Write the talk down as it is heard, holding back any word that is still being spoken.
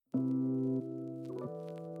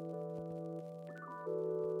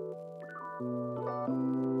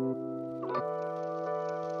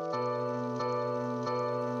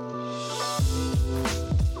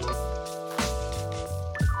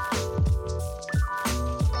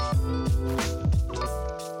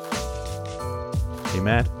Hey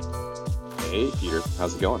Matt. Hey Peter,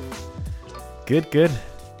 how's it going? Good.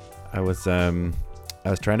 I was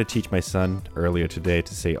trying to teach my son earlier today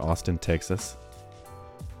to say Austin, Texas.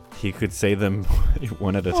 He could say them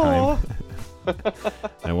one at a time.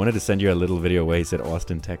 I wanted to send you a little video where he said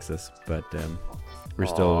Austin, Texas, but we're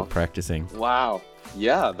still practicing. Wow.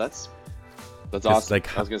 Yeah, that's awesome.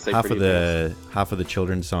 Like I was gonna say half of the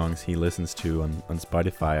children's songs he listens to on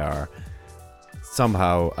Spotify are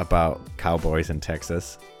somehow about cowboys in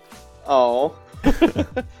Texas. Oh.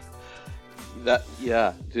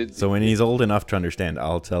 So when he's old enough to understand,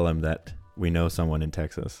 I'll tell him that we know someone in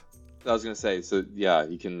Texas. I was gonna say, so yeah,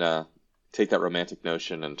 you can take that romantic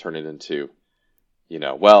notion and turn it into,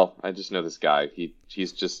 well, I just know this guy.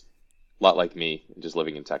 He's just a lot like me, just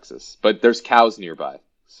living in Texas. But there's cows nearby,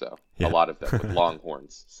 so a lot of them with long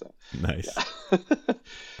horns. So nice. Yeah.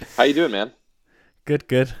 How you doing, man?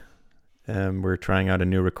 Good. We're trying out a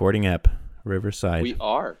new recording app, Riverside. We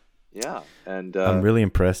are, yeah, and I'm really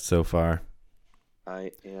impressed so far.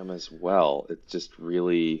 I am as well. It's just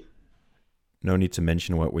really. No need to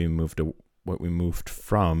mention what we moved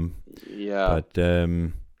from. Yeah. But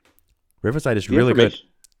Riverside is really good.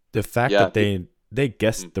 The fact that they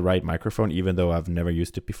guessed the right microphone, even though I've never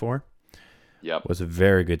used it before, was a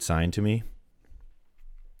very good sign to me.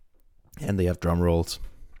 And they have drum rolls.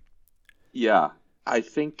 Yeah, I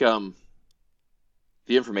think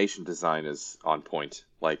the information design is on point.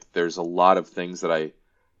 Like, there's a lot of things that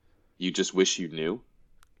you just wish you knew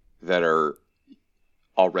that are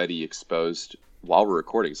already exposed while we're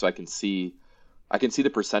recording. So I can see the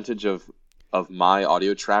percentage of my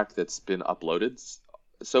audio track that's been uploaded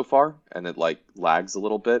so far, and it like lags a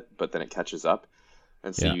little bit, but then it catches up.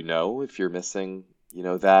 And so if you're missing,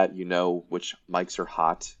 which mics are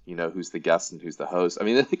hot, who's the guest and who's the host. I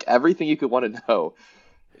mean, I think everything you could want to know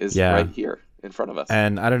is right here in front of us.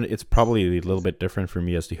 And it's probably a little bit different for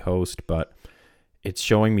me as the host, but it's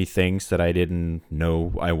showing me things that I didn't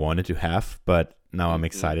know I wanted to have, but now I'm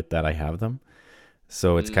excited that I have them.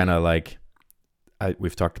 So it's kind of like,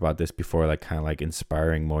 we've talked about this before, like kind of like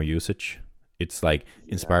inspiring more usage. It's like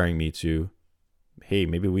inspiring me to, hey,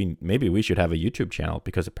 maybe we should have a YouTube channel,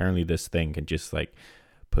 because apparently this thing can just like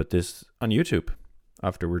put this on YouTube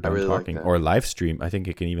after we're done talking, or live stream. I think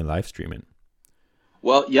it can even live stream it.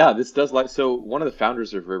 Well, yeah, this does so one of the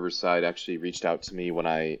founders of Riverside actually reached out to me when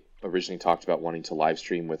I originally talked about wanting to live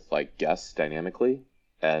stream with like guests dynamically,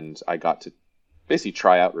 and I got to basically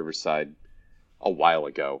try out Riverside a while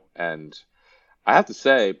ago. And I have to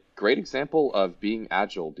say, great example of being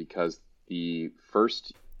agile, because the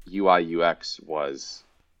first UI UX was,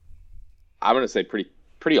 I'm going to say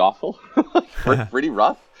pretty awful, pretty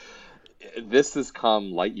rough. This has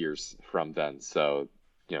come light years from then. So,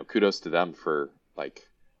 kudos to them for like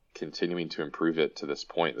continuing to improve it to this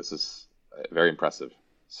point. This is very impressive.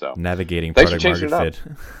 So navigating product market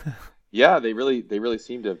fit. Yeah, they really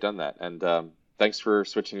seem to have done that. And thanks for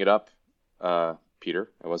switching it up, Peter.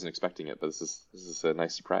 I wasn't expecting it, but this is a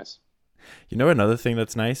nice surprise. Another thing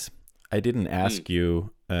that's nice, I didn't ask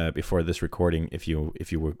you before this recording if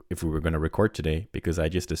we were going to record today, because I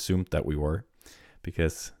just assumed that we were,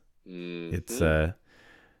 because it's I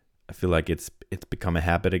feel like it's become a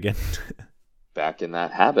habit again. Back in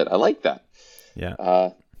that habit. I like that.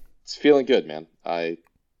 Yeah. It's feeling good, man.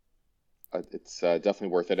 It's definitely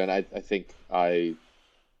worth it. And I think I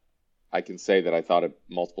can say that I thought it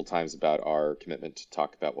multiple times about our commitment to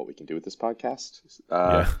talk about what we can do with this podcast.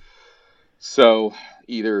 So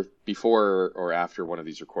either before or after one of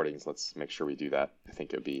these recordings, let's make sure we do that. I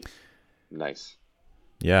think it would be nice.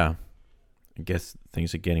 Yeah. I guess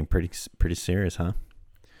things are getting pretty serious, huh?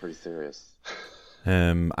 Pretty serious.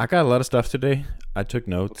 I got a lot of stuff today. I took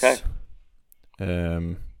notes.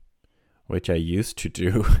 Okay. Which I used to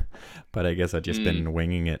do, but I guess I've just been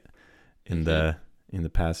winging it in the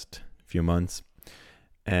past few months.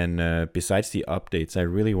 And besides the updates, I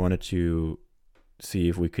really wanted to see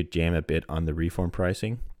if we could jam a bit on the reform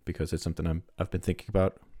pricing, because it's something I've been thinking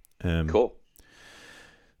about. Cool.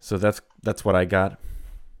 So that's what I got.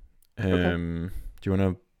 Okay. Do you want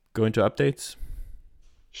to go into updates?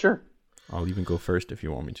 Sure. I'll even go first if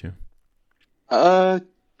you want me to.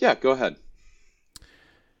 Yeah, go ahead.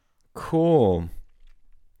 Cool.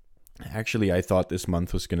 Actually, I thought this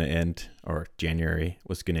month was going to end, or January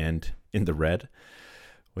was going to end in the red,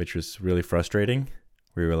 which was really frustrating.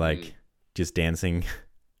 We were like just dancing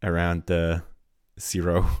around the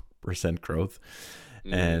 0% growth.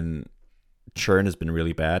 And churn has been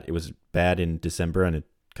really bad. It was bad in December, and it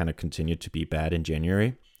kind of continued to be bad in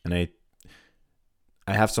January. And I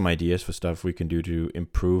have some ideas for stuff we can do to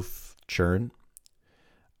improve churn.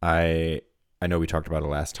 I I know we talked about it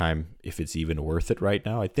last time, if it's even worth it right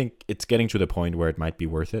now. I think it's getting to the point where it might be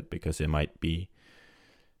worth it, because it might be,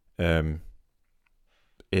 it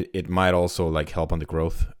might also like help on the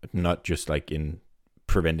growth, not just like in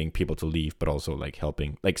preventing people to leave, but also like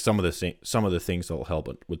helping, like some of the things that will help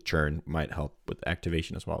with churn might help with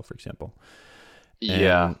activation as well, for example.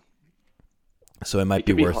 Yeah. And so it might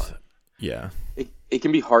be worth, yeah. It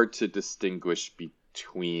can be hard to distinguish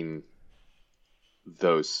between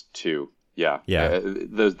those two. Yeah. Yeah.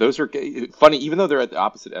 Those are funny, even though they're at the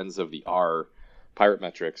opposite ends of the R pirate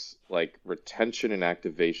metrics. Like retention and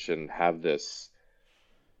activation have this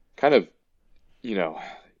kind of,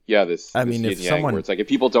 this I mean, yin if yang someone, where it's like if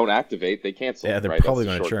people don't activate, they cancel. yeah, they're right? probably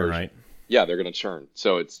That's the going to short churn, version. right? Yeah, they're going to churn.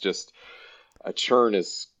 So it's just a churn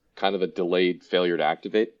is kind of a delayed failure to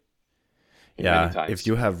activate. Yeah, if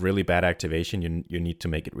you have really bad activation, you need to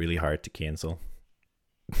make it really hard to cancel.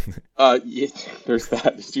 Yeah, there's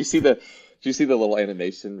that. Did you see the little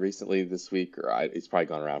animation recently this week, or it's probably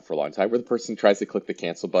gone around for a long time, where the person tries to click the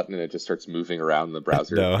cancel button and it just starts moving around in the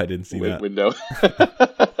browser? No, I didn't see that window.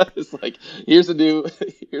 It's like here's a new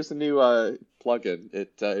plugin.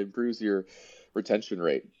 It improves your retention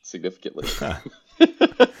rate significantly.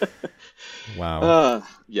 Wow.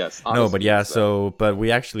 Yes. No, but yeah. So, but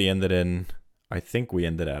we actually I think we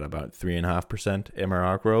ended at about 3.5%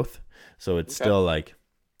 MRR growth. So it's still like,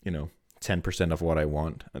 10% of what I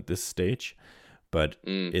want at this stage, but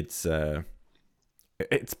it's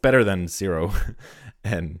better than zero.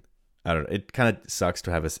 And I don't know, it kind of sucks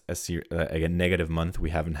to have a negative month.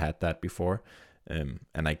 We haven't had that before. And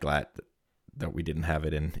I'm glad that we didn't have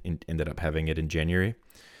it ended up having it in January.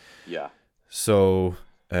 Yeah. So,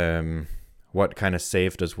 what kind of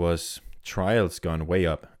saved us was trials gone way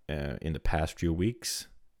up in the past few weeks.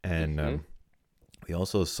 And we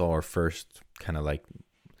also saw our first kind of like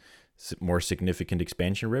more significant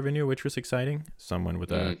expansion revenue, which was exciting. Someone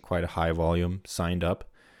with quite a high volume signed up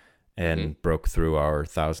and broke through our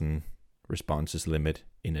 1,000 responses limit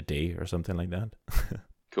in a day or something like that.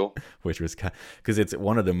 Cool. Which was because it's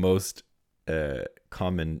one of the most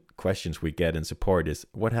common questions we get in support is,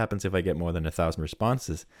 what happens if I get more than 1,000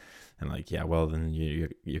 responses? And like, yeah, well, then you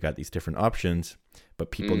got these different options, but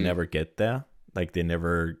people never get there. Like they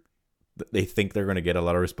think they're going to get a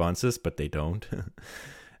lot of responses, but they don't.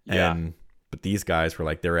 But these guys were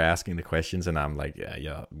like, they were asking the questions, and I'm like,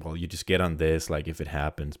 yeah. Well, you just get on this, like if it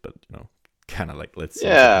happens, but kind of like, let's see.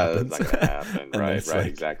 Yeah, it's not gonna happen. right, like,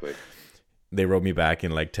 exactly. They wrote me back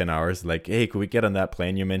in like 10 hours, like, hey, could we get on that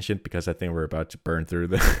plan you mentioned? Because I think we're about to burn through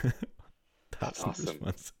the 1,000 awesome.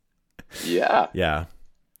 responses. Yeah. Yeah.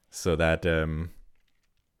 So that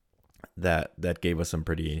that gave us some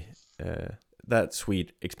pretty that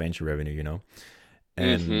sweet expansion revenue,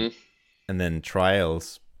 and and then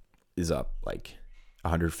trials is up like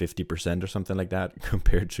 150% or something like that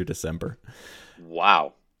compared to December.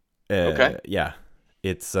 Wow. Okay. Yeah,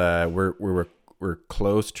 it's we're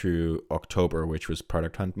close to October, which was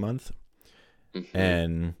Product Hunt month,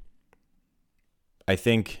 and I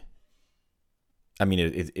think, I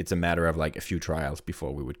mean, it's a matter of like a few trials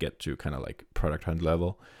before we would get to kind of like Product Hunt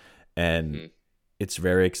level, and it's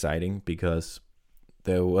very exciting because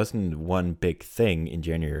there wasn't one big thing in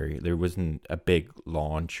January. There wasn't a big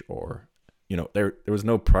launch, or there was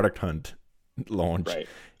no Product Hunt launch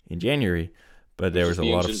in January, but there was a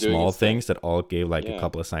lot of small things that all gave like a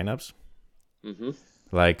couple of signups.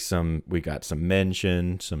 Like we got some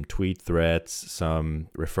mentions, some tweet threads, some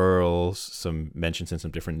referrals, some mentions in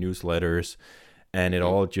some different newsletters, and it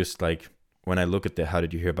all just like, when I look at the how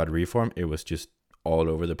did you hear about Reform, it was just all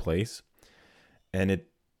over the place, and it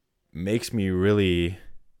makes me really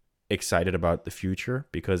excited about the future,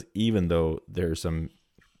 because even though there's some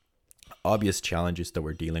obvious challenges that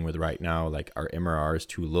we're dealing with right now, like our MRR is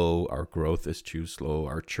too low, our growth is too slow,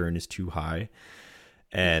 our churn is too high,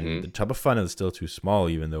 and the top of funnel is still too small,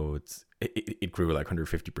 even though it grew like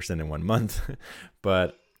 150% in 1 month.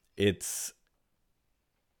 But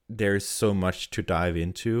there's so much to dive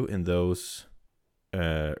into in those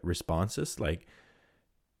responses, like,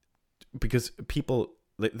 because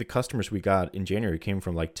the customers we got in January came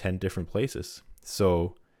from like 10 different places.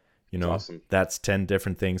 So, awesome. That's 10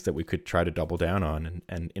 different things that we could try to double down on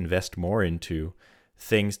and invest more into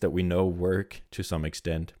things that we know work to some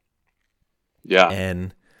extent. Yeah.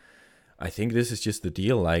 And I think this is just the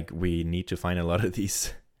deal. Like, we need to find a lot of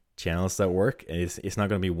these channels that work, and it's not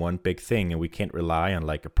going to be one big thing, and we can't rely on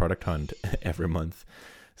like a Product Hunt every month.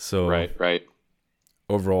 So right.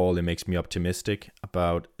 Overall, it makes me optimistic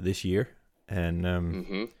about this year.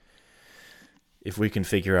 And if we can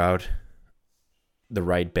figure out the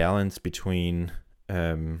right balance between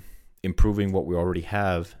improving what we already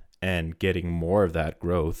have and getting more of that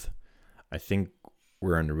growth, I think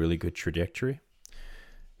we're on a really good trajectory.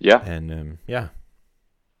 Yeah. And yeah,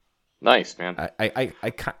 Nice, man.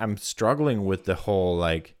 I'm struggling with the whole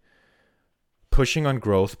like pushing on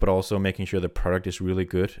growth, but also making sure the product is really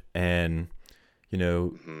good, and you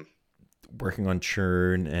know, Mm-hmm. working on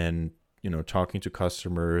churn, and talking to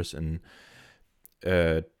customers, and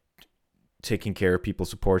uh, taking care of people's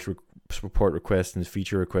support requests and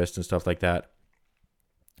feature requests and stuff like that.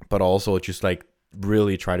 But also just like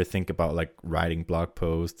really try to think about like writing blog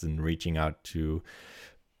posts and reaching out to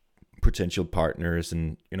potential partners,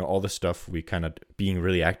 and all the stuff we kind of being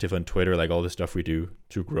really active on Twitter, like all the stuff we do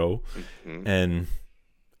to grow. Mm-hmm. And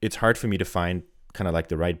it's hard for me to find kind of like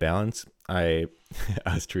the right balance. I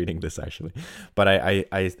I was reading this actually, but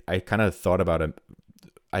I kind of thought about it.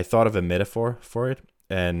 I thought of a metaphor for it,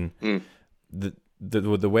 and Mm.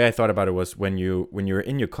 the way I thought about it was when you're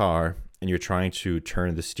in your car and you're trying to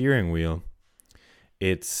turn the steering wheel,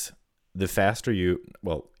 it's the faster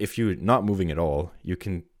if you're not moving at all, you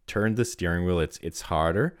can turn the steering wheel. It's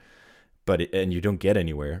harder, and you don't get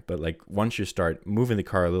anywhere. But like once you start moving the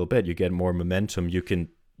car a little bit, you get more momentum. You can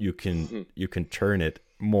turn it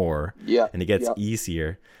more, Yeah. and it gets Yeah.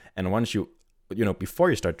 easier. And once before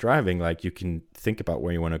you start driving, like you can think about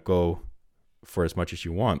where you want to go for as much as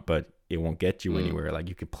you want, but it won't get you anywhere. Like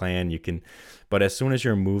you can plan, but as soon as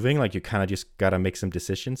you're moving, like you kind of just gotta make some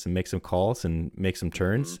decisions and make some calls and make some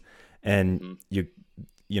turns, and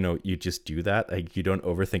you just do that. Like you don't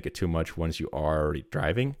overthink it too much once you are already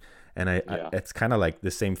driving. And it's kind of like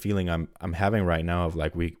the same feeling I'm having right now of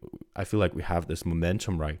like I feel like we have this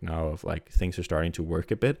momentum right now of like things are starting to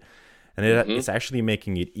work a bit, and it's actually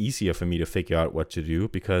making it easier for me to figure out what to do,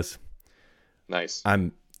 because Nice.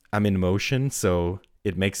 I'm in motion, so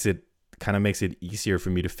it makes it easier for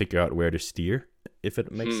me to figure out where to steer, if it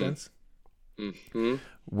makes sense. Mm-hmm.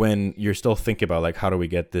 When you're still thinking about like how do we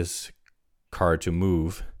get this car to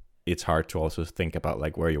move, it's hard to also think about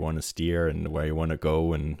like where you want to steer and where you want to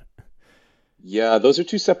go. And Yeah, those are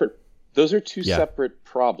two separate yeah,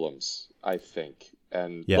 problems, I think.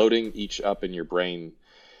 And yeah, loading each up in your brain,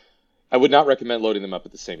 I would not recommend loading them up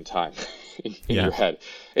at the same time in yeah, your head.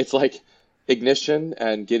 It's like ignition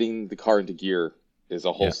and getting the car into gear is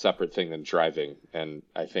a whole yeah, separate thing than driving. And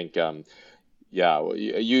I think yeah, well,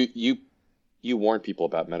 you warn people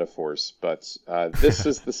about metaphors, but this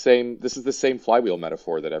is the same. This is the same flywheel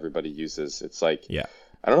metaphor that everybody uses. It's like yeah.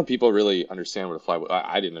 I don't know if people really understand what a flywheel.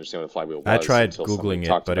 I didn't understand what a flywheel I was tried until somebody Googling it,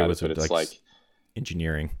 talked but it about it. was But it's like like,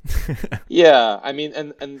 engineering. yeah, I mean,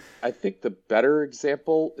 and I think the better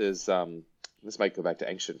example is this might go back to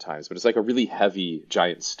ancient times, but it's like a really heavy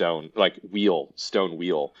giant stone, like stone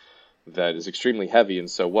wheel that is extremely heavy, and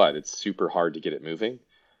so what? It's super hard to get it moving,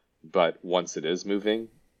 but once it is moving,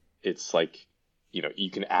 it's like,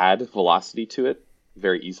 you can add velocity to it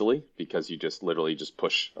very easily because you just literally just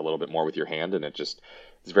push a little bit more with your hand, and it's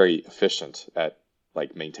very efficient at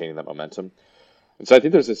like maintaining that momentum. And so I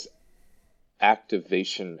think there's this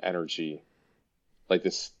activation energy like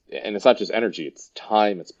this, and it's not just energy, it's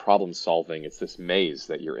time, it's problem solving, it's this maze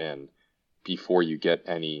that you're in before you get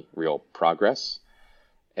any real progress.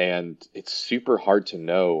 And it's super hard to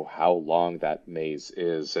know how long that maze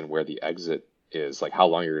is and where the exit is, like how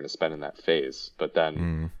long you're going to spend in that phase. But then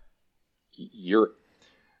Mm, you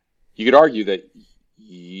could argue that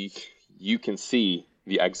you can see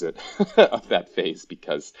the exit of that phase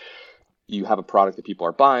because you have a product that people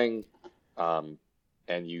are buying,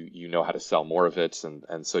 and you know how to sell more of it,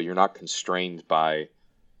 and so you're not constrained by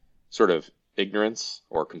sort of ignorance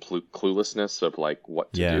or complete cluelessness of like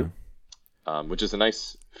what to yeah. do, which is a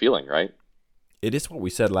nice feeling, right? It is what we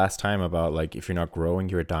said last time about like if you're not growing,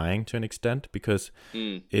 you're dying to an extent, because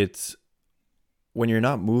Mm, it's when you're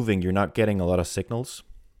not moving, you're not getting a lot of signals.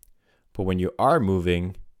 But when you are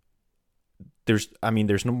moving, there's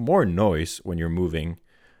no more noise when you're moving,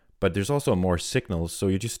 but there's also more signals. So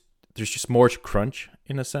there's just more to crunch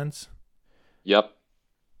in a sense. yep.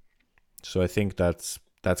 So I think that's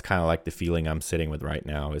kind of like the feeling I'm sitting with right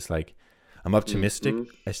now. It's like I'm optimistic. Hmm.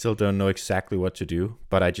 I still don't know exactly what to do,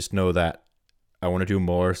 but I just know that I want to do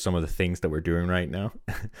more some of the things that we're doing right now,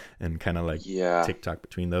 and kind of like Yeah, TikTok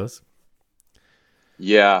between those.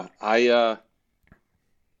 yeah.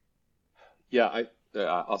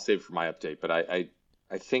 I'll save it for my update, but I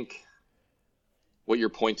think what you're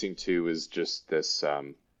pointing to is just this,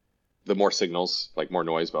 the more signals, like more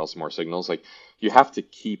noise, but also more signals. Like you have to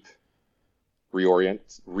keep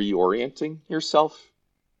reorienting yourself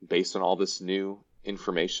based on all this new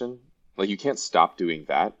information. Like you can't stop doing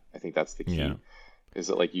that. I think that's the Yeah. key. Is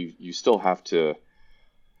that like you still have to.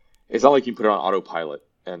 It's not like you put it on autopilot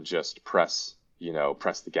and just press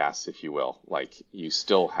press the gas, if you will. Like you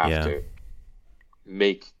still have Yeah. to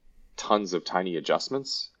make tons of tiny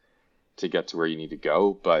adjustments to get to where you need to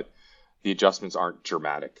go, but the adjustments aren't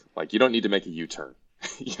dramatic. Like you don't need to make a U-turn,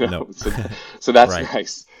 No. so that's Right.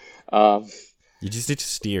 nice. Um, You just need to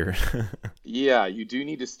steer. yeah, you do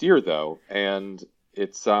need to steer though, and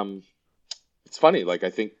it's funny. Like I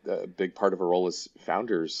think a big part of our role as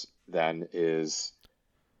founders then is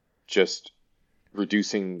just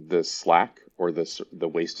reducing the slack or the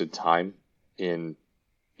wasted time in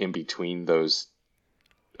between those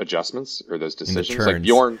adjustments or those In the decisions. Like turns.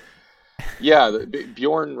 Bjorn, yeah,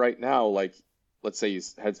 Bjorn right now, like let's say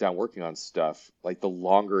he's heads down working on stuff, like the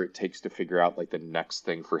longer it takes to figure out like the next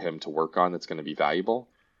thing for him to work on that's going to be valuable,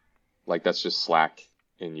 like that's just slack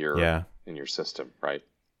Yeah. in your system, right?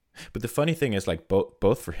 But the funny thing is, like,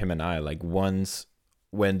 both for him and I, like, once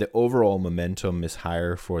when the overall momentum is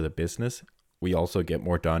higher for the business, we also get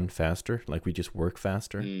more done faster. Like, we just work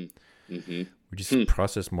faster. Mm. Mm-hmm. We just Hmm.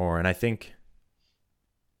 process more. And I think,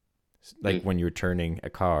 like, Mm. when you're turning a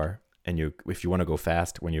car and if you want to go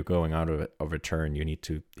fast, when you're going out of a turn, you need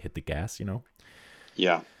to hit the gas,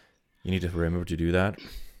 Yeah. You need to remember to do that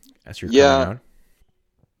as you're coming Yeah. out.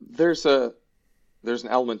 There's an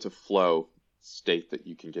element of flow state that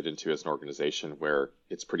you can get into as an organization where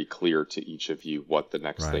it's pretty clear to each of you what the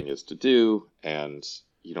next Right. thing is to do, and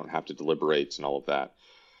you don't have to deliberate and all of that.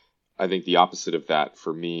 I think the opposite of that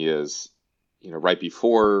for me is, right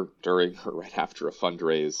before, during, or right after a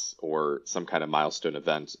fundraise or some kind of milestone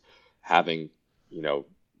event, having,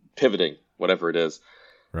 pivoting, whatever it is.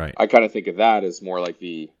 Right. I kind of think of that as more like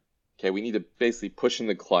okay, we need to basically push in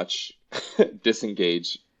the clutch,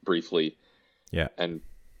 disengage briefly, Yeah. and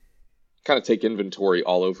kind of take inventory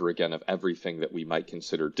all over again of everything that we might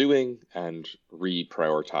consider doing and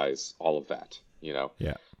reprioritize all of that, Yeah.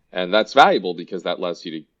 And that's valuable because that lets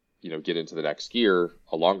you to, get into the next gear,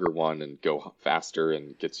 a longer one, and go faster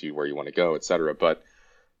and gets you where you want to go, etc. But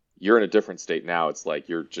you're in a different state now. It's like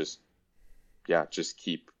you're just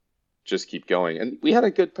keep going. And we had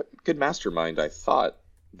a good mastermind, I thought,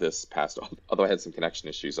 this past, although I had some connection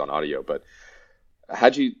issues on audio. But how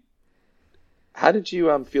did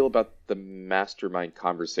you feel about the mastermind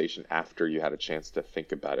conversation after you had a chance to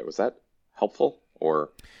think about it? Was that helpful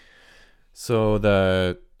or? So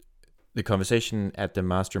the conversation at the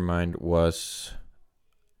mastermind was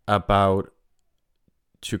about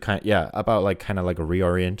about like kind of like a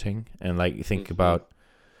reorienting and like think Mhm. about,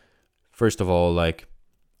 first of all, like,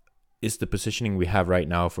 is the positioning we have right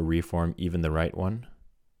now for Reform even the right one?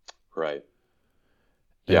 Right.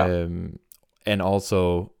 Yeah. And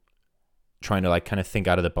also trying to like kind of think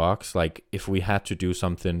out of the box, like if we had to do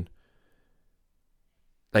something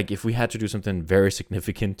very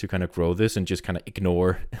significant to kind of grow this and just kind of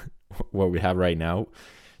ignore what we have right now,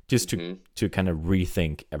 just Mhm. to kind of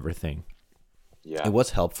rethink everything. Yeah. It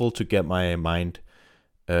was helpful to get my mind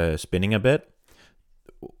spinning a bit.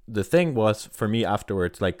 The thing was for me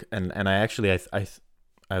afterwards, like, and I actually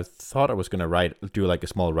I thought I was gonna do like a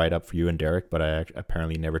small write up for you and Derek, but I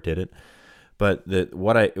apparently never did it. But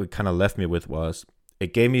what it kind of left me with was,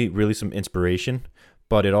 it gave me really some inspiration,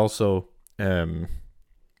 but it also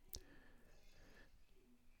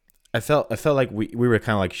I felt like we were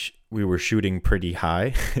kind of like we were shooting pretty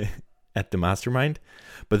high at the mastermind,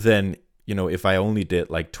 but then if I only did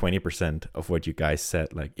like 20% of what you guys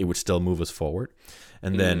said, like it would still move us forward.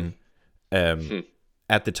 And then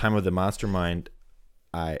at the time of the mastermind,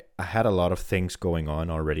 I had a lot of things going on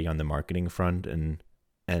already on the marketing front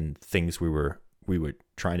and things we were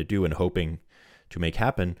trying to do and hoping to make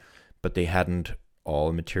happen, but they hadn't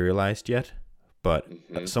all materialized yet. But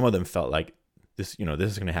some of them felt like this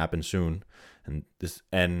is going to happen soon,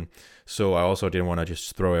 and so I also didn't want to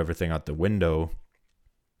just throw everything out the window.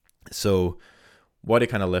 So what it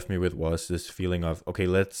kind of left me with was this feeling of, okay,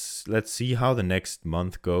 let's see how the next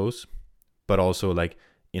month goes, but also like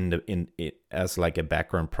in it as like a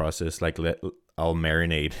background process, like I'll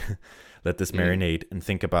marinate, let this marinate and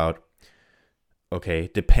think about, okay,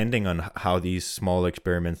 depending on how these small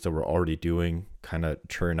experiments that we're already doing kind of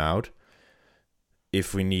turn out,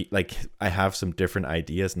 if we need, like, I have some different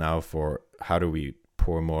ideas now for how do we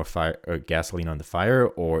pour more fire or gasoline on the fire,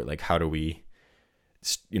 or like how do we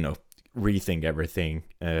rethink everything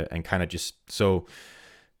and kind of just, so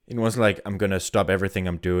it wasn't like I'm gonna stop everything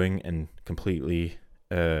I'm doing and completely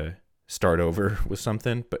start over with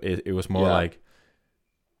something, but it was more like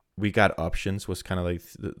we got options, was kind of like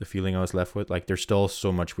the feeling I was left with. Like there's still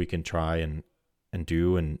so much we can try and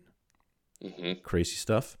do and crazy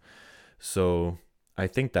stuff. So I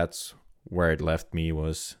think that's where it left me,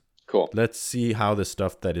 was Cool. let's see how the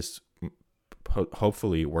stuff that is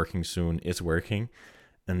hopefully working soon is working,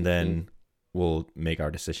 and then we'll make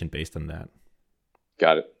our decision based on that.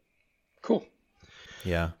 Got it. Cool.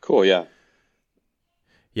 Yeah. Cool. Yeah.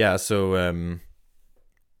 Yeah. So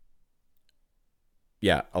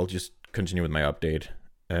yeah, I'll just continue with my update.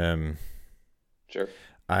 Sure.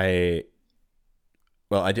 I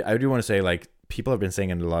do want to say, like, people have been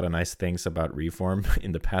saying a lot of nice things about Reform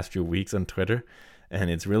in the past few weeks on Twitter, and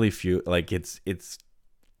it's really it's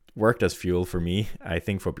worked as fuel for me. I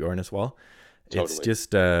think for Bjorn as well. Totally. It's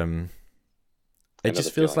just it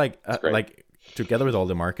just feels like together with all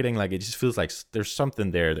the marketing, like it just feels like there's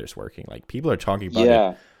something there that's working. Like people are talking about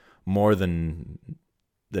it more than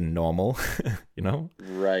normal, you know?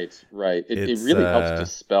 Right. It really helps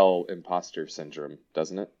dispel imposter syndrome,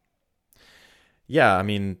 doesn't it? Yeah, I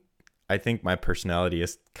mean, I think my personality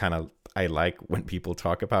is kind of, I like when people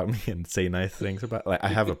talk about me and say nice things about, like, I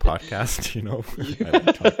have a podcast, you know, I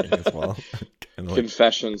like talking as well. Like,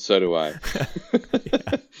 confession, so do I.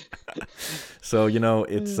 Yeah. So, you know,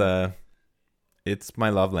 it's my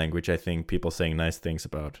love language, I think, people saying nice things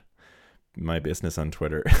about my business on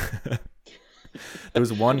Twitter. There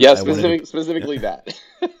was one. Yeah, specifically that.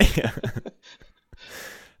 Yeah.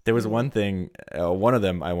 There was one thing, one of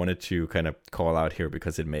them I wanted to kind of call out here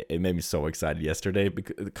because it made me so excited yesterday.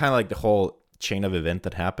 Because kind of like the whole chain of event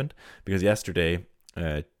that happened. Because yesterday,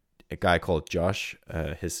 a guy called Josh,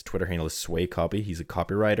 his Twitter handle is Sway Copy. He's a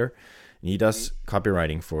copywriter, and he does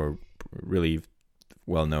copywriting for really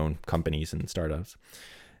well-known companies and startups.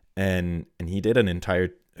 And he did an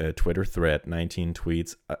entire Twitter thread, 19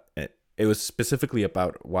 tweets. It was specifically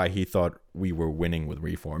about why he thought we were winning with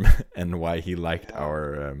Reform and why he liked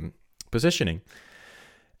our positioning.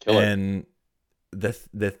 Killer. And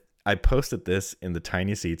I posted this in the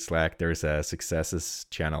Tiny Seed Slack. There's a successes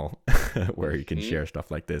channel where you can share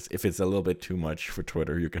stuff like this. If it's a little bit too much for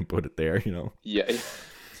Twitter, you can put it there, you know? Yeah.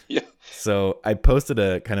 So I posted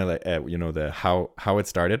a kind of like, you know, the how it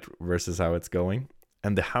started versus how it's going.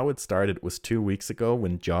 And the how it started was 2 weeks ago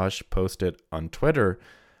when Josh posted on Twitter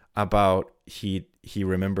about he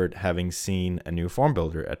remembered having seen a new form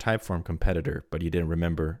builder, a Typeform competitor, but he didn't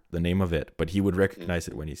remember the name of it, but he would recognize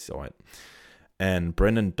it when he saw it. And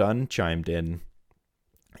Brendan Dunn chimed in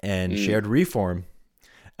and shared Reform.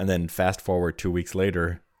 And then fast forward 2 weeks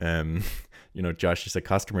later, you know, Josh is a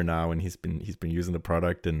customer now, and he's been using the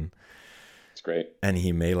product, and it's great. And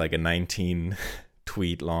he made like a 19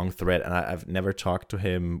 tweet long thread, and I've never talked to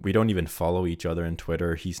him. We don't even follow each other on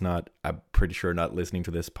Twitter. He's not, I'm pretty sure, not listening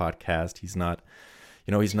to this podcast. He's not,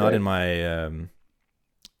 you know, he's not in my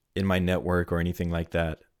network or anything like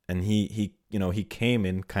that. And he you know, he came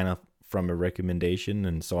in kind of from a recommendation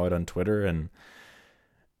and saw it on Twitter, and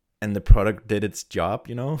the product did its job,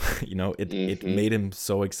 you know. You know, it made him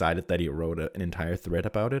so excited that he wrote an entire thread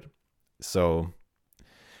about it. So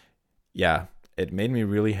yeah, it made me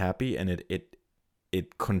really happy, and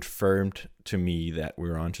it confirmed to me that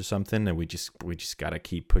we're onto something, and we just gotta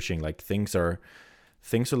keep pushing. Like things are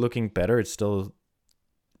looking better. It's still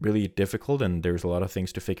really difficult, and there's a lot of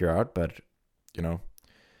things to figure out, but you know,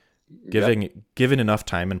 given enough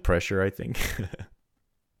time and pressure, I think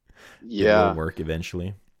it will work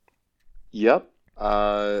eventually. Yep.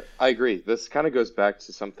 I agree. This kind of goes back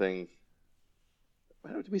to something.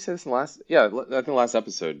 Did we say this in the last? Yeah, I think the last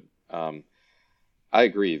episode. I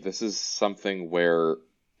agree. This is something where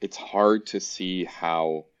it's hard to see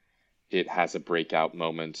how it has a breakout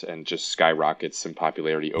moment and just skyrockets in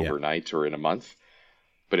popularity overnight or in a month.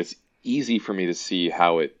 But it's easy for me to see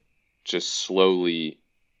how it just slowly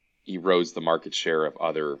erodes the market share of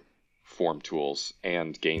other form tools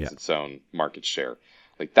and gains its own market share.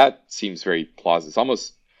 Like that seems very plausible.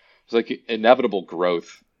 It's like inevitable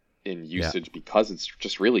growth in usage because it's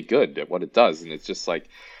just really good at what it does. And it's just like,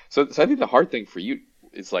 so I think the hard thing for you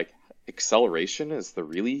is like acceleration is the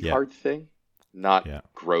really hard thing, not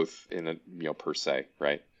growth in a, you know, per se,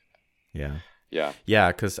 right?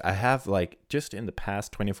 Yeah, because I have, like, just in the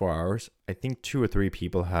past 24 hours, I think 2 or 3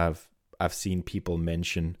 people I've seen people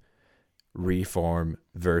mention Reform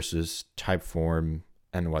versus Typeform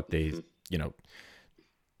and what they you know,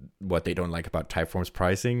 what they don't like about Typeform's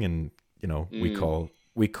pricing. And you know, we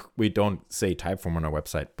don't say Typeform on our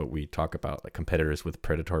website, but we talk about like competitors with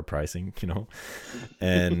predatory pricing, you know.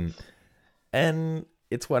 And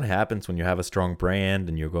it's what happens when you have a strong brand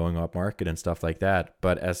and you're going up market and stuff like that.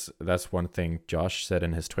 But that's one thing Josh said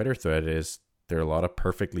in his Twitter thread, is there are a lot of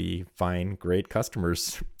perfectly fine, great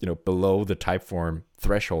customers, you know, below the Typeform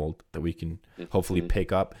threshold that we can hopefully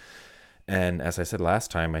pick up. And as I said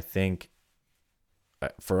last time, I think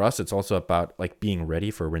for us, it's also about like being ready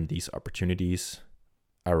for when these opportunities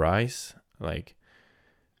arise. Like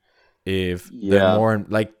if the Yeah. more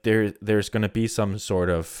like there's going to be some sort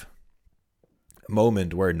of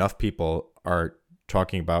moment where enough people are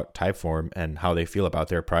talking about Typeform and how they feel about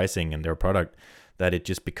their pricing and their product that it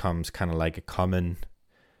just becomes kind of like a common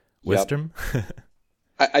Yep. wisdom.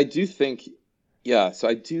 I do think, yeah, so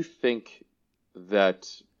I do think that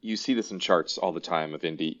you see this in charts all the time of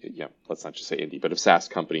indie, let's not just say indie, but of SaaS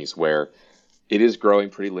companies where it is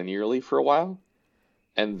growing pretty linearly for a while,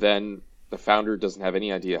 and then the founder doesn't have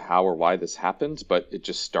any idea how or why this happened, but it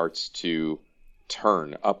just starts to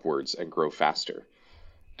turn upwards and grow faster.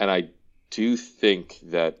 And I do think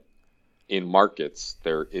that in markets,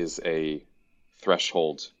 there is a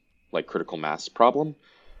threshold, like critical mass problem,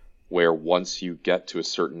 where once you get to a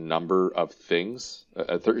certain number of things,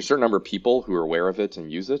 a certain number of people who are aware of it and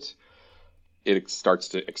use it, it starts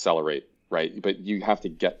to accelerate, right? But you have to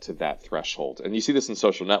get to that threshold. And you see this in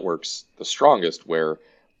social networks the strongest, where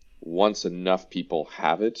once enough people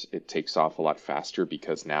have it, it takes off a lot faster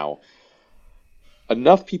because now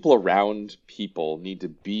enough people around people need to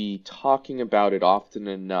be talking about it often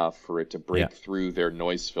enough for it to Yeah. break through their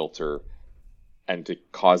noise filter and to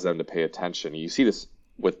cause them to pay attention. You see this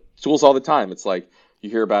with tools all the time. It's like you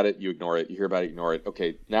hear about it, you ignore it, you hear about it, ignore it.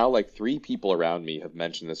 Okay, now like 3 people around me have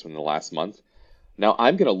mentioned this in the last month. Now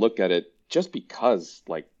I'm going to look at it just because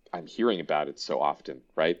like I'm hearing about it so often,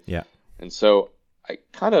 right? Yeah. And so I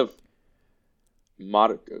kind of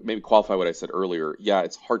maybe qualify what I said earlier. Yeah,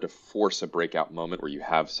 it's hard to force a breakout moment where you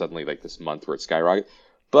have suddenly like this month where it skyrockets.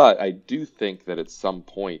 But I do think that at some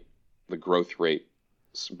point the growth rate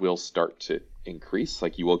will start to increase.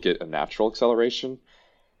 Like you will get a natural acceleration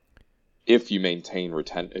if you maintain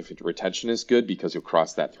if retention is good, because you'll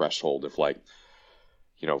cross that threshold of like,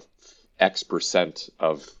 X%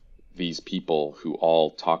 of these people who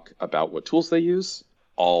all talk about what tools they use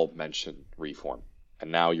all mention Reform.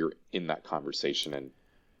 And now you're in that conversation and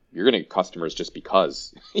you're going to get customers just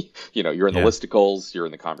because, you're in the Yeah. listicles, you're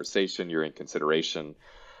in the conversation, you're in consideration,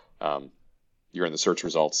 you're in the search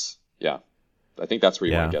results. Yeah. I think that's where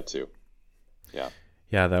you want Yeah. to get to. Yeah.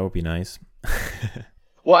 Yeah, that would be nice.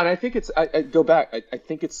 Well, and I think I go back. I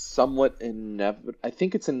think it's somewhat inevitable. I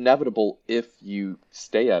think it's inevitable if you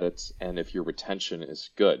stay at it and if your retention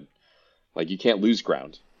is good. Like you can't lose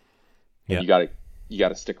ground, and Yeah. you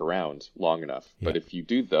gotta stick around long enough. Yeah. But if you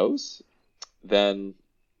do those, then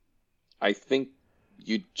I think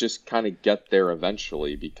you just kind of get there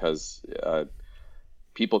eventually because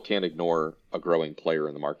people can't ignore a growing player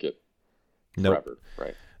in the market Nope. forever,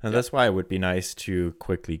 right? And Yeah. that's why it would be nice to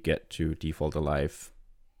quickly get to default alive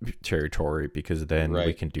territory, because then we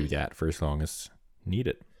Right. can do that for as long as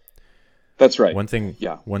needed. That's right. One thing,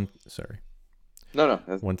 Yeah. sorry. No.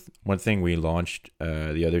 One thing we launched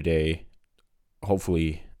the other day,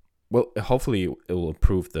 hopefully it will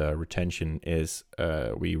improve the retention, is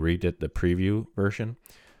we redid the preview version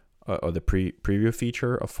or the preview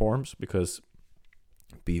feature of forms, because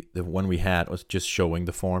the one we had was just showing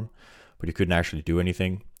the form, but you couldn't actually do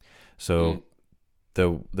anything. So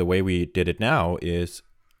the way we did it now is,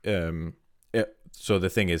 so the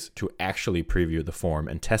thing is, to actually preview the form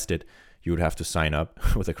and test it, you would have to sign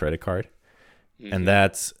up with a credit card. And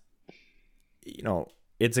that's,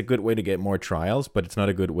 it's a good way to get more trials, but it's not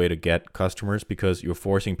a good way to get customers, because you're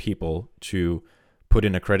forcing people to put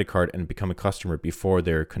in a credit card and become a customer before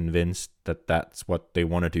they're convinced that that's what they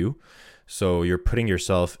want to do. So you're putting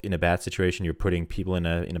yourself in a bad situation. You're putting people in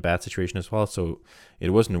a bad situation as well. So it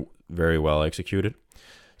wasn't very well executed.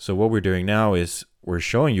 So what we're doing now is we're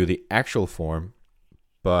showing you the actual form,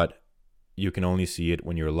 but you can only see it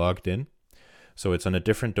when you're logged in. So it's on a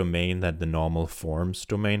different domain than the normal forms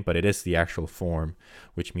domain, but it is the actual form,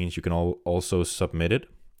 which means you can also submit it,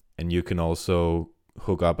 and you can also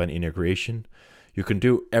hook up an integration. You can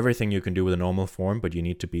do everything you can do with a normal form, but you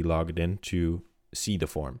need to be logged in to see the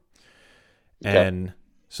form. Okay. And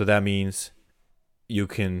so that means you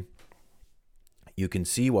can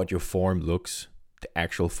see what your form looks, the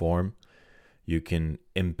actual form. You can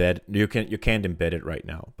embed, you can't embed it right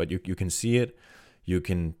now, but you can see it. You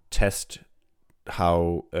can test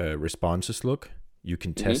how responses look. You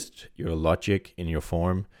can test your logic in your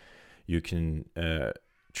form. You can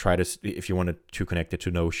try to, if you wanted to connect it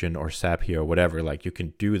to Notion or Zapier or whatever, like you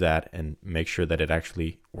can do that and make sure that it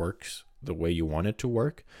actually works the way you want it to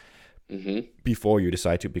work before you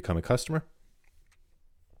decide to become a customer.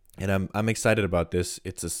 And I'm excited about this.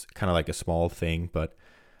 It's kind of like a small thing, but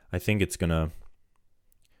I think it's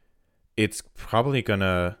probably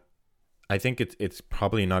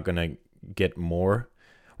not gonna get more.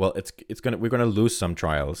 Well, we're gonna lose some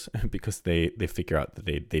trials because they figure out that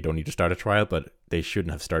they don't need to start a trial, but they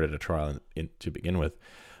shouldn't have started a trial to begin with.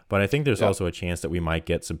 But I think there's Yeah. also a chance that we might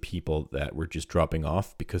get some people that were just dropping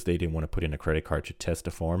off because they didn't want to put in a credit card to test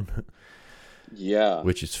the form, Yeah.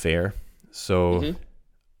 which is fair. So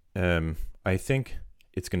Mm-hmm. I think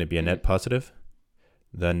it's going to be a Mm-hmm. net positive.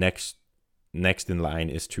 The next in line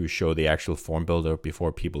is to show the actual form builder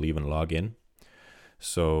before people even log in.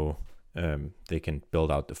 So they can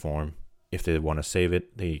build out the form. If they want to save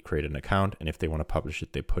it, they create an account. And if they want to publish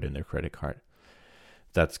it, they put in their credit card.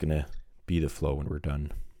 That's going to be the flow when we're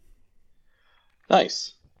done.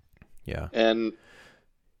 Nice. Yeah. And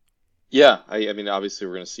yeah, I mean, obviously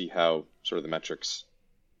we're going to see how sort of the metrics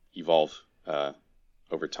evolve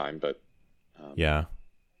over time, but Yeah.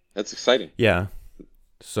 that's exciting. Yeah.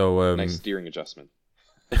 So Nice steering adjustment.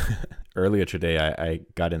 earlier today, I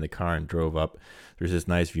got in the car and drove up. There's this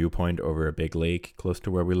nice viewpoint over a big lake close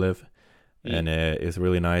to where we live. And it was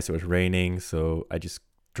really nice. It was raining, so I just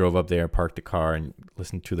drove up there, parked the car, and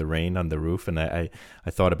listened to the rain on the roof. And I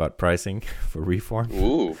thought about pricing for Reform.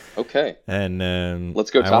 Ooh, okay. And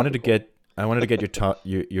Let's go I wanted to topical.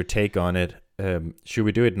 get your take on it. Should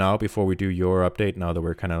we do it now before we do your update? Now that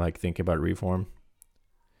we're kind of like thinking about Reform,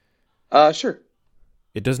 Sure.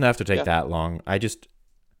 it doesn't have to take Yeah. that long. I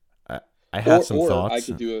had some Or thoughts. I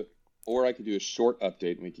could do a short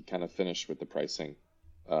update and we could kind of finish with the pricing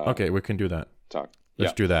Okay, we can do that. talk.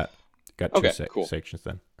 Let's Yeah. do that. Got two Okay, cool. sections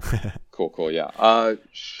then. Cool, yeah.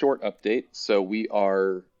 Short update. So we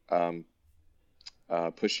are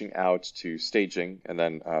pushing out to staging and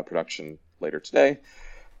then production later today.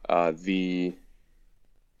 The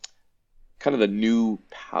kind of the new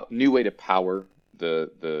way to power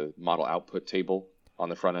the model output table on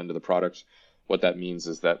the front end of the product. What that means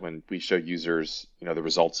is that when we show users, the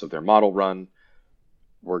results of their model run,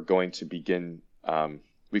 we're going to begin.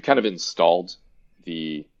 We've kind of installed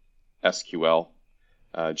the SQL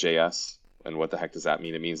JS, and what the heck does that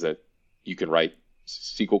mean? It means that you can write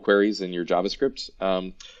SQL queries in your JavaScript.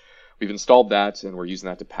 We've installed that, and we're using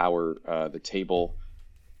that to power the table.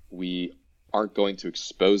 We aren't going to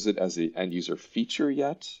expose it as the end user feature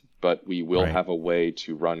yet, but we will Right. have a way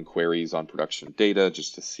to run queries on production data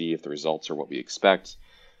just to see if the results are what we expect.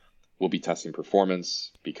 We'll be testing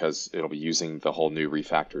performance because it'll be using the whole new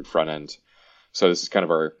refactored front end. So this is kind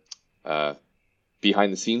of our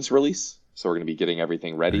behind the scenes release. So we're going to be getting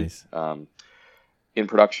everything ready Nice. in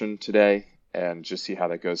production today and just see how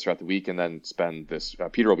that goes throughout the week. And then spend this,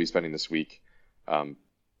 Peter will be spending this week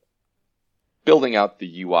building out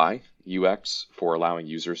the UI, UX for allowing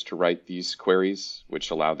users to write these queries,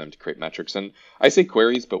 which allow them to create metrics. And I say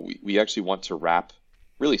queries, but we actually want to wrap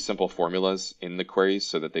really simple formulas in the queries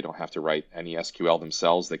so that they don't have to write any SQL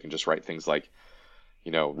themselves. They can just write things like,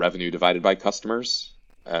 revenue divided by customers,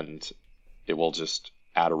 and it will just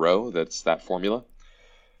add a row that's that formula.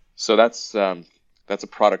 So that's a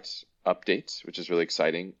product update, which is really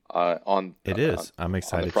exciting. It is. I'm on the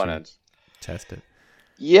excited front to end. test it.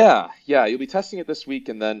 Yeah, you'll be testing it this week,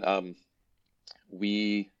 and then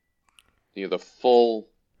the full,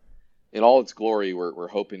 in all its glory, we're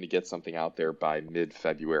hoping to get something out there by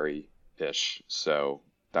mid-February ish. So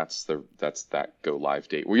that's that go live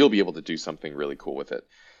date where you'll be able to do something really cool with it.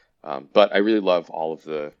 But I really love all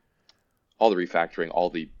the refactoring,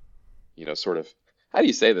 all the sort of, how do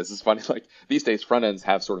you say this? It's funny, like these days front ends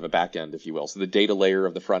have sort of a back end, if you will. So the data layer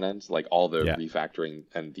of the front end, like all the Yeah. refactoring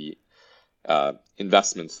and the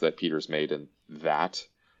investments that Peter's made in that,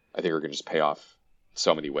 I think are going to just pay off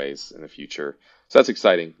so many ways in the future. So that's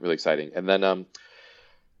exciting, really exciting. And then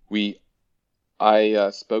we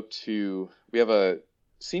have a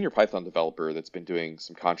senior Python developer that's been doing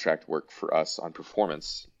some contract work for us on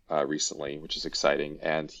performance recently, which is exciting.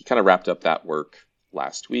 And he kind of wrapped up that work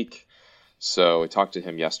last week. So I talked to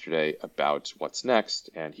him yesterday about what's next,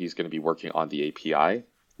 and he's going to be working on the API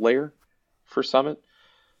layer for Summit.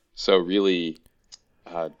 So really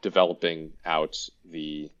developing out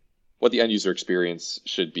what the end user experience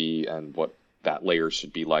should be and what that layer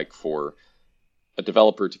should be like for a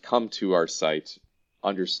developer to come to our site,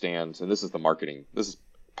 understand, and this is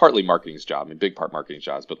partly marketing's job, I mean, big part marketing's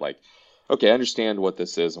jobs, but like, okay, I understand what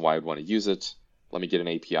this is and why I'd want to use it. Let me get an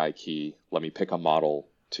API key. Let me pick a model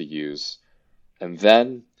to use. And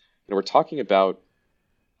then, we're talking about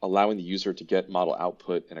allowing the user to get model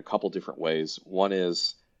output in a couple different ways. One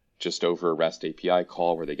is just over a REST API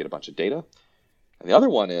call where they get a bunch of data. And the other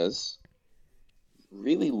one is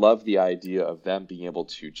really love the idea of them being able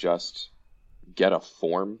to just get a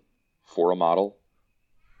form for a model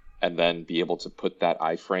and then be able to put that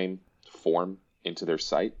iframe form into their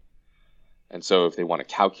site. And so if they want a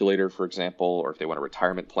calculator, for example, or if they want a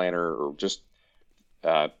retirement planner, or just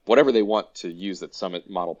whatever they want to use that Summit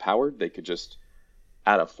model powered, they could just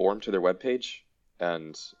add a form to their webpage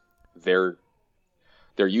and their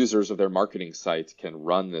users of their marketing site can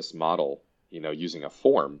run this model, using a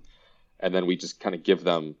form, and then we just kind of give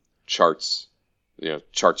them charts,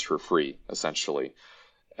 charts for free, essentially.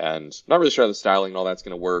 And not really sure how the styling and all that's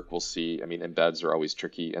going to work. We'll see. I mean, embeds are always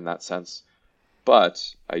tricky in that sense,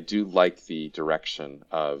 but I do like the direction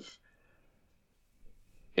of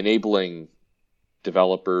enabling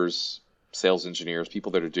developers, sales engineers,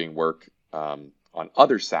 people that are doing work on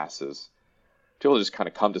other SaaSes to be able to just kind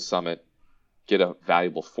of come to Summit, get a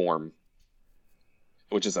valuable form,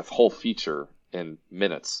 which is a whole feature in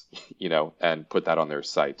minutes, and put that on their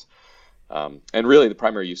site. And really the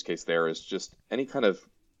primary use case there is just any kind of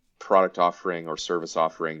product offering or service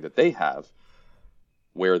offering that they have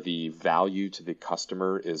where the value to the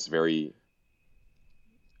customer is very,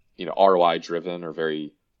 ROI driven or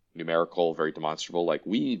very numerical, very demonstrable. Like,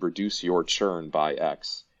 we reduce your churn by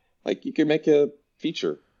X. Like, you can make a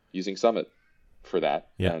feature using Summit for that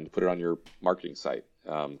and put it on your marketing site.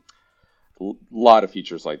 A lot of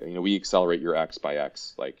features like that. We accelerate your X by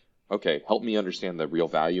X. Like, okay, help me understand the real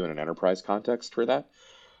value in an enterprise context for that.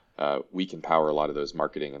 We can power a lot of those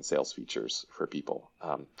marketing and sales features for people.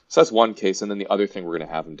 So that's one case. And then the other thing we're going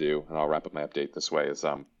to have them do, and I'll wrap up my update this way, is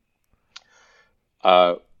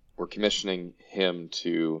we're commissioning him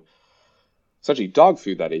to essentially dog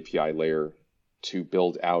food that API layer to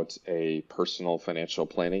build out a personal financial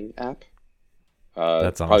planning app.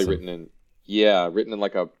 That's awesome. Probably written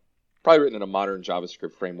in a modern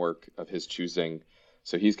JavaScript framework of his choosing.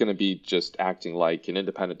 So he's going to be just acting like an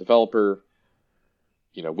independent developer,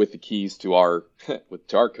 with the keys to our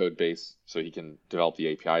code base, so he can develop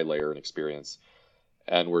the API layer and experience.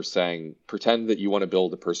 And we're saying, pretend that you want to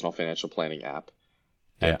build a personal financial planning app,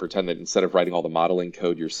 and pretend that instead of writing all the modeling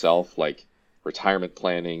code yourself, like retirement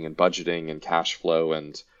planning and budgeting and cash flow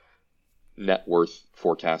and net worth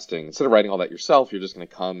forecasting, instead of writing all that yourself, you're just going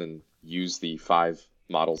to come and use the 5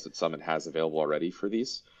 models that Summit has available already for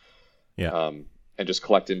these. And just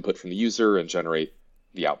collect input from the user and generate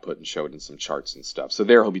the output and show it in some charts and stuff. So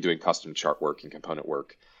there he'll be doing custom chart work and component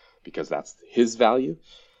work because that's his value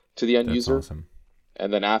to the end user. Awesome.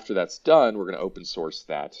 And then after that's done, we're going to open source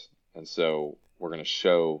that. And so we're going to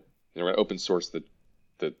show, we're going to open source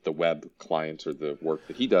the web client or the work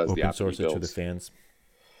that he does. Open source it to the fans.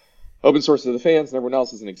 Open source it to the fans, and everyone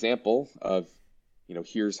else is an example of,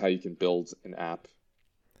 here's how you can build an app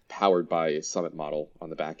powered by a Summit model on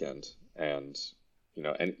the back end. And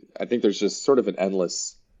and I think there's just sort of an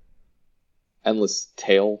endless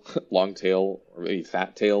tail, long tail, or maybe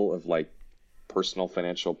fat tail of like personal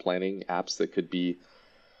financial planning apps that could be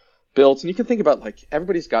built. And you can think about, like,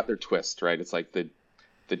 everybody's got their twist, right? It's like the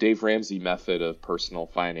Dave Ramsey method of personal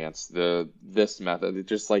finance, this method. It's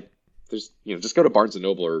just like, there's, just go to Barnes and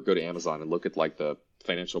Noble or go to Amazon and look at like the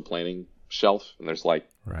financial planning shelf, and there's like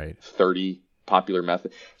 30 popular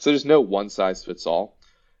methods. So there's no one size fits all.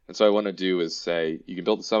 And so what I want to do is say, you can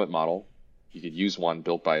build the Summit model, you could use one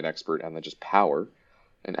built by an expert, and then just power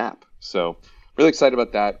an app. So really excited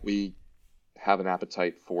about that. We have an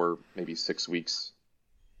appetite for maybe 6 weeks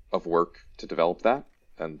of work to develop that,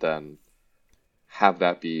 and then have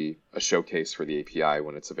that be a showcase for the API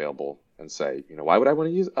when it's available, and say, why would I want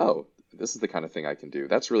to use? Oh, this is the kind of thing I can do.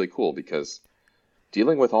 That's really cool, because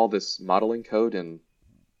dealing with all this modeling code in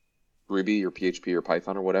Ruby or PHP or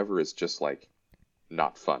Python or whatever is just like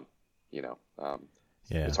not fun,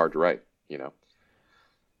 It's hard to write,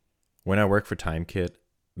 When I worked for TimeKit,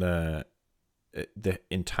 the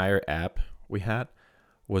entire app we had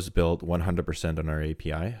was built 100% on our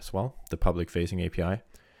API as well, the public facing API.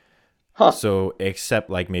 So except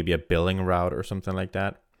like maybe a billing route or something like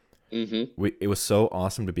that, it was so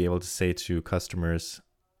awesome to be able to say to customers,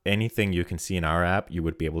 anything you can see in our app, you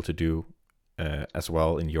would be able to do as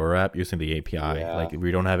well in your app using the API. Like,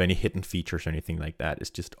 we don't have any hidden features or anything like that.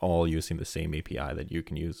 It's just all using the same API that you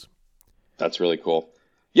can use. That's really cool.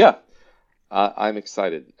 Yeah, I'm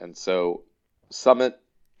excited. And so Summit,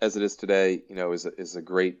 as it is today, is a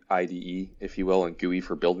great IDE, if you will, and GUI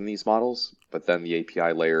for building these models. But then the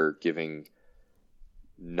API layer giving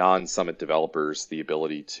non-Summit developers the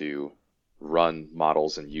ability to run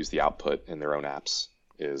models and use the output in their own apps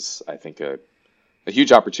is, I think, a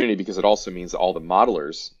huge opportunity, because it also means that all the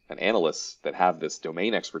modelers and analysts that have this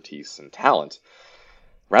domain expertise and talent,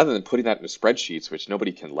 rather than putting that into spreadsheets, which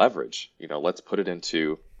nobody can leverage, let's put it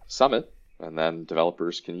into Summit, and then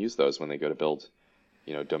developers can use those when they go to build,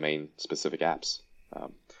 domain specific apps.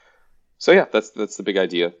 So yeah, that's the big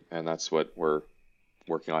idea, and that's what we're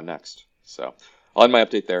working on next. So I'll end my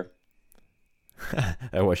update there.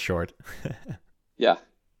 That was short. Yeah,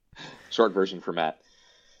 short version for Matt.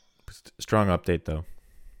 Strong update though.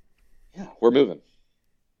 Yeah, we're moving.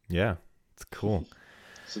 Yeah, it's cool.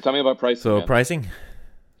 So tell me about pricing, So man. pricing.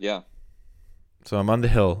 Yeah. So I'm on the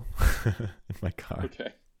hill in my car.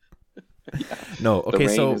 Okay. Yeah. No, The okay.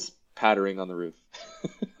 rain So is pattering on the roof.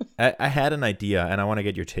 I had an idea, and I want to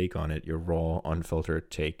get your take on it, your raw,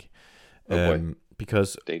 unfiltered take. Oh boy,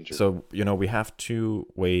 Because danger. so we have two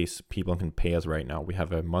ways people can pay us right now. We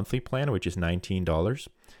have a monthly plan, which is $19,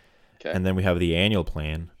 Okay. and then we have the annual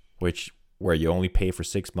plan, which where you only pay for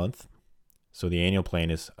 6 months. So the annual plan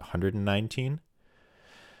is 119.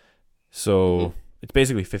 So Mm-hmm. it's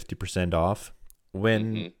basically 50% off.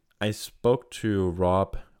 When Mm-hmm. I spoke to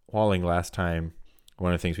Rob Walling last time,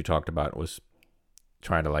 one of the things we talked about was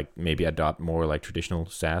trying to like maybe adopt more like traditional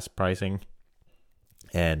SaaS pricing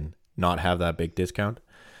and not have that big discount.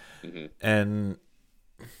 Mm-hmm. And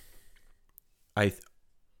I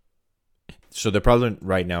so the problem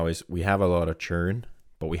right now is we have a lot of churn,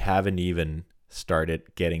 but we haven't even started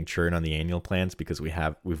getting churn on the annual plans because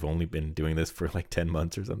we've only been doing this for like 10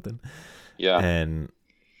 months or something. Yeah. And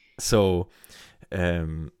so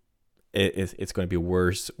um it's going to be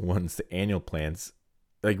worse once the annual plans,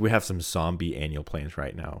 like we have some zombie annual plans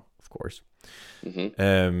right now, of course.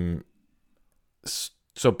 Mm-hmm.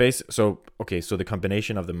 So the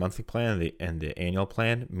combination of the monthly plan and the annual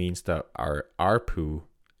plan means that our ARPU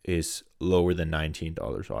is lower than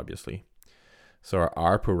 $19, obviously. So our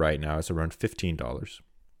ARPU right now is around $15.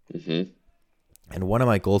 Mm-hmm. And one of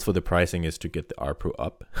my goals for the pricing is to get the ARPU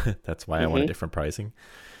up. That's why I want a Mm-hmm. different pricing.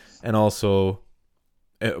 And also,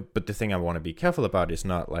 but the thing I want to be careful about is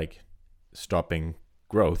not like stopping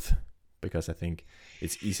growth, because I think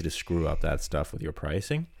it's easy to screw up that stuff with your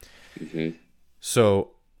pricing. Mm-hmm.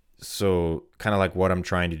 So kind of like what I'm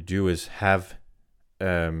trying to do is have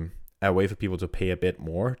a way for people to pay a bit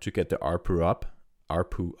more to get the ARPU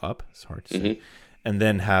up, it's hard to say, Mm-hmm. and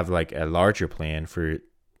then have like a larger plan for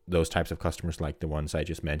those types of customers like the ones I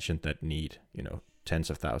just mentioned that need, tens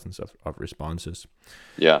of thousands of responses.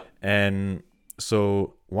 Yeah. And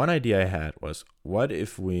so one idea I had was, what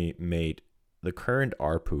if we made the current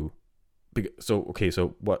ARPU?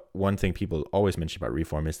 So what one thing people always mention about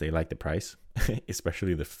Reform is they like the price,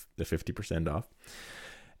 especially the 50% off.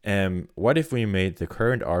 What if we made the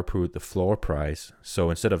current ARPU the floor price? So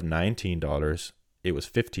instead of $19, it was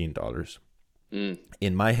 $15. Mm.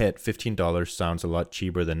 In my head, $15 sounds a lot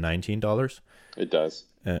cheaper than $19. It does.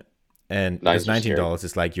 And Nice because or scary. $19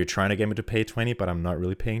 is like you're trying to get me to pay 20, but I'm not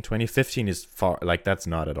really paying 20. 15 is far, like that's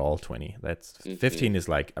not at all 20. That's Mm-hmm. 15 is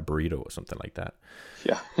like a burrito or something like that.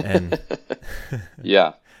 Yeah. And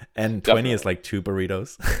Yeah. and 20 is Definitely. like two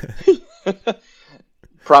burritos.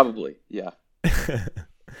 Probably. Yeah.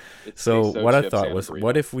 It's So queso what I chips thought and a was, burrito.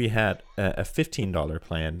 what if we had a $15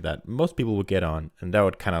 plan that most people would get on, and that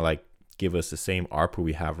would kind of like give us the same ARPU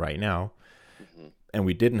we have right now, Mm-hmm. and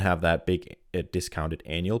we didn't have that big discounted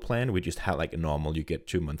annual plan. We just had like a normal, you get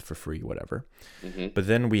 2 months for free, whatever. Mm-hmm. But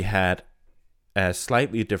then we had a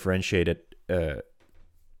slightly differentiated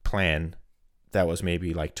plan that was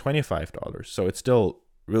maybe like $25. So it's still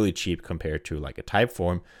really cheap compared to like a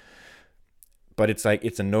Typeform. But it's like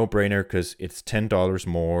it's a no-brainer because it's $10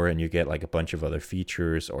 more and you get like a bunch of other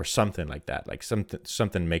features or something like that. Like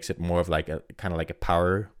something makes it more of like a kind of like a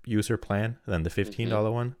power user plan than the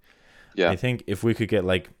 $15 one. Yeah. I think if we could get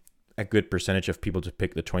like a good percentage of people to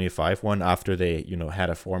pick the 25 one after they, had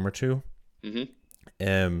a form or two,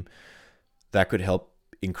 Mm-hmm. that could help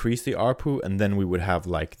increase the ARPU. And then we would have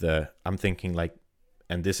like I'm thinking like,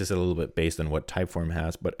 and this is a little bit based on what Typeform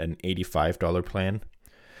has, but an $85 plan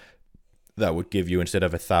that would give you, instead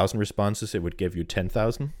of 1,000 responses, it would give you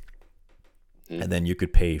 10,000. Mm. And then you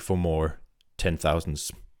could pay for more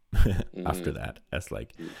 10,000s after that as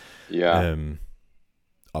like Yeah.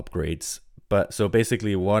 upgrades. But so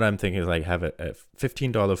basically what I'm thinking is like have a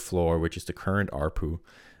 $15 floor, which is the current ARPU,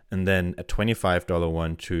 and then a $25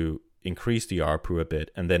 one to increase the ARPU a bit,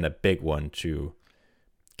 and then a big one to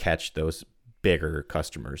catch those bigger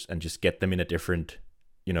customers and just get them in a different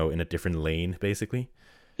lane, basically.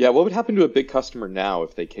 Yeah. What would happen to a big customer now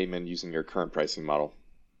if they came in using your current pricing model?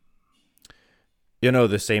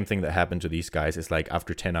 The same thing that happened to these guys is like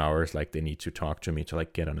after 10 hours, like they need to talk to me to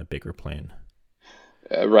like get on a bigger plan.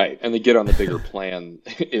 Right. And the get on the bigger plan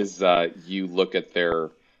is you look at their,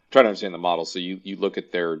 try to understand the model. So you look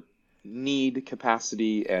at their need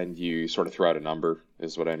capacity and you sort of throw out a number,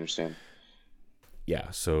 is what I understand.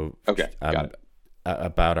 Yeah. So Okay. Got it.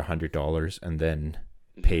 about $100, and then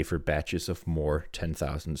pay for batches of more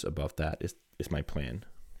 10,000s above that is my plan.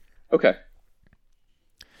 Okay.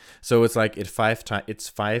 So it's like it's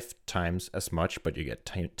 5 times as much, but you get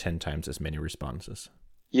 10 times as many responses.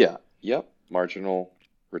 Yeah. Yep. Marginal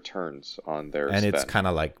returns on their And it's spend. kind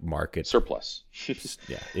of like market. Surplus.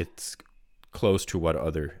 Yeah, it's close to what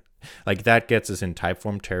other, like that gets us in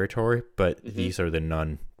Typeform territory, but Mm-hmm. these are the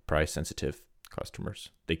non-price sensitive customers.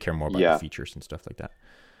 They care more about the Yeah. features and stuff like that.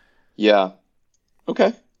 Yeah.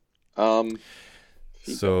 Okay. Um,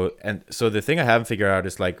 So, feedback. and so the thing I haven't figured out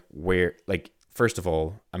is like where, like, first of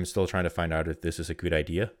all, I'm still trying to find out if this is a good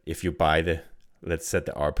idea. If you buy the, let's set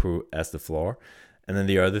the ARPU as the floor. And then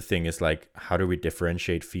the other thing is like, how do we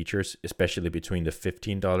differentiate features, especially between the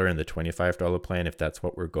 $15 and the $25 plan, if that's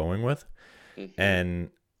what we're going with? Mm-hmm.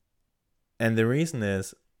 And the reason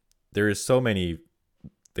is there is so many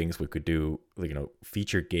things we could do, like,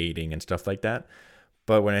 feature gating and stuff like that.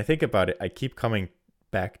 But when I think about it, I keep coming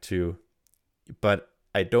back to, but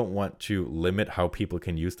I don't want to limit how people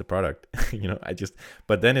can use the product.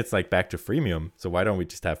 But then it's like back to freemium. So why don't we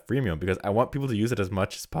just have freemium? Because I want people to use it as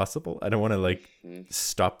much as possible. I don't want to like Mm-hmm.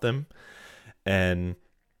 stop them. And,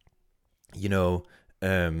 you know,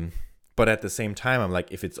 but at the same time, I'm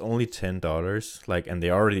like, if it's only $10, like, and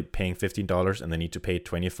they're already paying $15 and they need to pay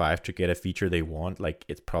 $25 to get a feature they want, like,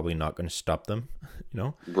 it's probably not going to stop them,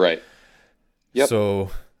 Right. Yep.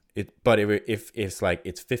 So but if it's like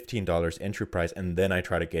it's $15 entry price, and then I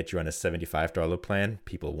try to get you on a $75 plan,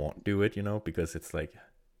 people won't do it, because it's like,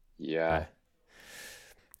 Yeah.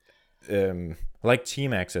 like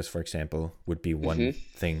team access, for example, would be one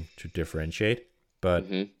Mm-hmm. thing to differentiate, but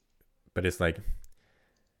Mm-hmm. it's like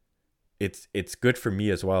it's good for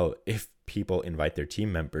me as well if people invite their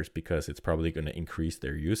team members, because it's probably going to increase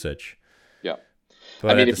their usage. Yeah.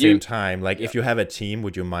 But I mean, at the if you, same time, like, yeah. if you have a team,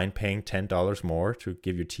 would you mind paying $10 more to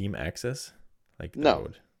give your team access? Like, that No.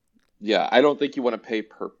 would. Yeah, I don't think you want to pay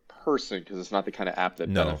per person because it's not the kind of app that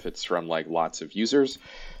No. benefits from like lots of users.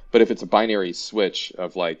 But if it's a binary switch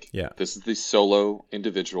of like, Yeah. this is the solo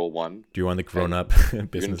individual one, Do you want the grown-up you're going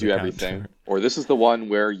to business do account? everything, or this is the one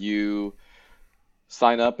where you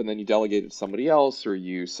sign up and then you delegate it to somebody else, or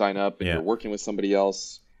you sign up and Yeah. you're working with somebody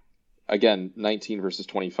else. Again, 19 versus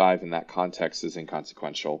 25 in that context is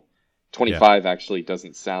inconsequential. 25 actually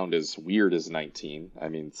doesn't sound as weird as 19. I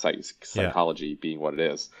mean, psychology being what it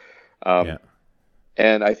is. Yeah.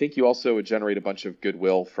 And I think you also would generate a bunch of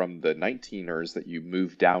goodwill from the 19ers that you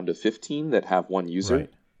move down to 15 that have one user.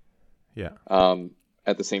 Right. Yeah.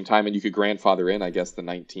 At the same time, and you could grandfather in, I guess, the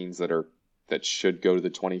 19s that should go to the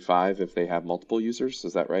 25 if they have multiple users.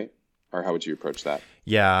 Is that right? Or how would you approach that?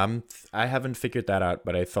 Yeah, I haven't figured that out,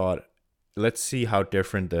 but I thought, let's see how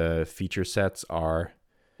different the feature sets are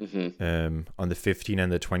Mm-hmm. on the $15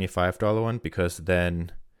 and the $25 one, because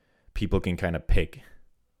then people can kind of pick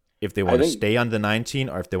if they want to think- stay on the 19,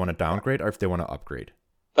 or if they want to downgrade, or if they want to upgrade.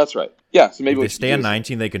 That's right. Yeah. So maybe If what they you stay could on do is-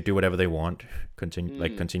 19, they can do whatever they want,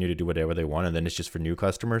 continue to do whatever they want, and then it's just for new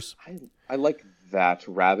customers. I like that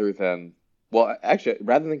rather than, well, actually,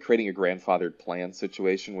 rather than creating a grandfathered plan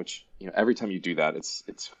situation, which, every time you do that, it's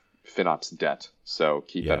FinOps debt. So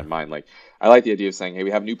keep that Yeah. in mind. Like, I like the idea of saying, hey,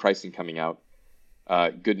 we have new pricing coming out.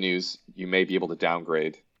 Good news, you may be able to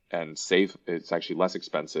downgrade and save. It's actually less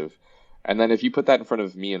expensive. And then if you put that in front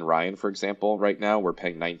of me and Ryan, for example, right now we're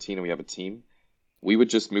paying 19 and we have a team, we would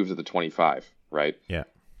just move to the 25, right? Yeah.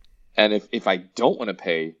 And if I don't want to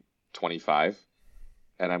pay 25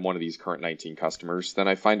 and I'm one of these current 19 customers, then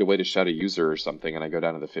I find a way to shut a user or something and I go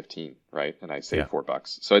down to the 15, right? And I save Yeah.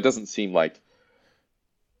 $4. So it doesn't seem like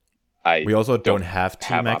We also don't have team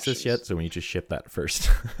have access options. yet, so we need to ship that first.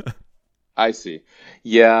 I see.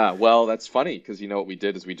 Yeah, well, that's funny because what we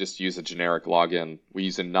did is we just use a generic login. We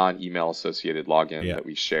use a non-email associated login Yeah. that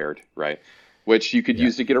we shared, right? Which you could Yeah.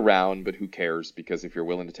 use to get around, but who cares? Because if you're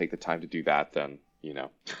willing to take the time to do that, then Yeah.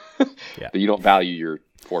 you don't value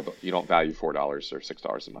 $4 or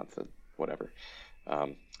 $6 a month and whatever.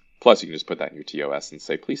 Plus, you can just put that in your TOS and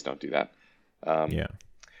say, please don't do that. Yeah.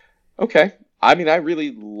 Okay. I mean, I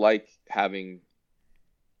really like having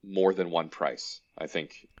more than one price. I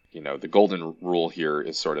think, the golden rule here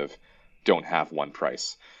is sort of don't have one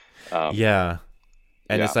price. Yeah.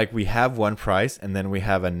 And it's yeah. like we have one price, and then we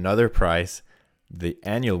have another price, the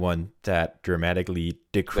annual one, that dramatically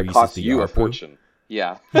That decreases costs the you a ARPU. fortune.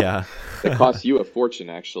 Yeah. Yeah. That costs you a fortune,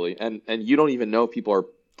 actually. And you don't even know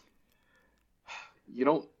you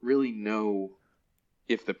don't really know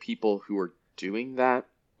if the people who are doing that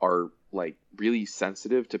are like really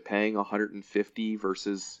sensitive to paying 150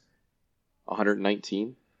 versus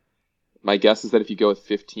 119. My guess is that if you go with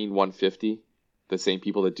 15, 150, the same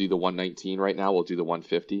people that do the 119 right now will do the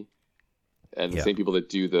 150. And the Yeah. same people that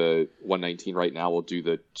do the 119 right now will do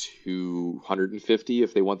the 250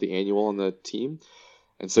 if they want the annual on the team.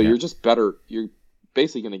 And so Yeah. you're just better. You're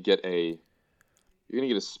basically going to get a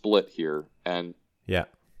split here. And Yeah.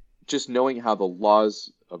 just knowing how the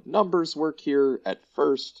laws of numbers work here at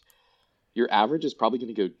first. Your average is probably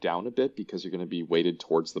going to go down a bit because you're going to be weighted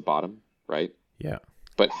towards the bottom, right? Yeah.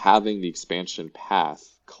 But having the expansion path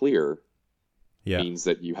clear Yeah. means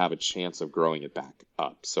that you have a chance of growing it back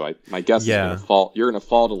up. So my guess is Yeah. you're going to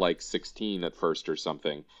fall to like 16 at first or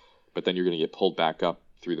something, but then you're going to get pulled back up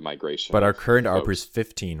through the migration. But our current folks. ARPU is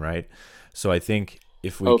 15, right? So I think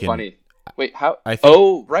if we Oh, can. funny. Wait, how? I think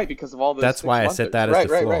Oh, right, because of all those. that's why I 6 set months. that as Right,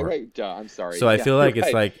 the right, floor. right. Duh, I'm sorry. So I Yeah, feel like you're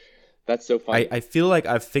it's right. like That's so funny. I feel like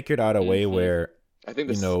I've figured out a way where I think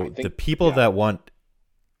you this, know I think, the people yeah. that want,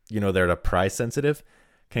 you know, they're the price sensitive,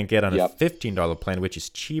 can get on a Yep. $15 plan, which is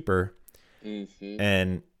cheaper, Mhm.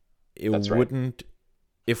 and it That's right. wouldn't.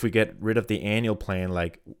 If we get rid of the annual plan,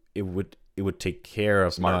 like it would take care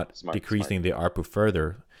of not Smart. decreasing the ARPU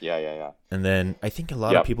further. Yeah. And then I think a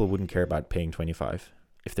lot Yep. of people wouldn't care about paying 25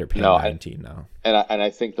 if they're paying No, 19 now. And I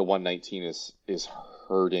think the 119 is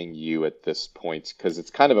hurting you at this point because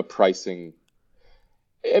it's kind of a pricing.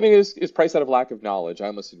 I mean, it's priced out of lack of knowledge. I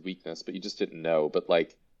almost said weakness, but you just didn't know. But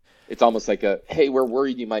like, it's almost like hey, we're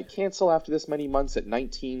worried you might cancel after this many months at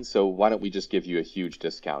 19, so why don't we just give you a huge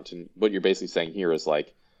discount? And what you're basically saying here is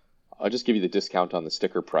like, I'll just give you the discount on the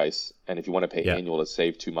sticker price, and if you want to pay Yeah. annual to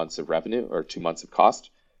save 2 months of revenue or 2 months of cost,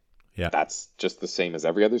 Yeah. that's just the same as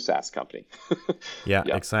every other SaaS company. Yeah,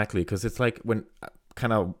 Yeah. exactly. Because it's like when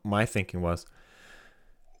kind of my thinking was,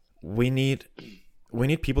 we need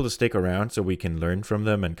people to stick around so we can learn from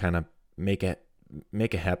them and kind of make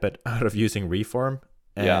a habit out of using Reform.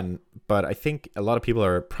 And but I think a lot of people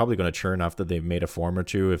are probably going to churn after they've made a form or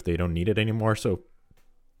two if they don't need it anymore. So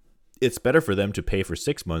it's better for them to pay for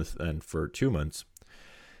 6 months than for 2 months.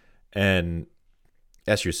 And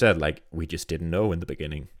as you said, like we just didn't know in the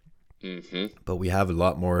beginning. hmm But we have a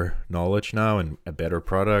lot more knowledge now and a better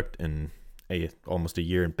product and almost a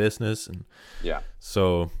year in business, and Yeah.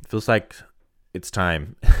 so it feels like it's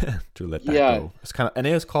time to let that Yeah. go. It's kind of, and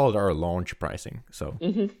it is called our launch pricing. So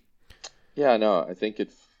Yeah, no, I think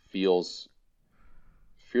it feels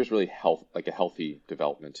really like a healthy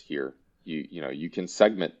development here. You know, you can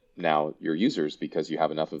segment now your users because you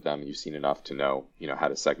have enough of them, you've seen enough to know, how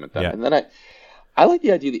to segment them. Yeah. And then I like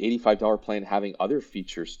the idea of the $85 plan having other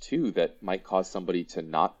features too that might cause somebody to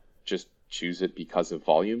not just choose it because of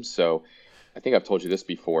volume. So I think I've told you this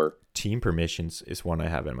before. team permissions is one I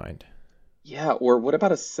have in mind. Yeah, or what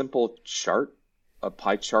about a simple chart, a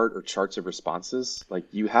pie chart or charts of responses? Like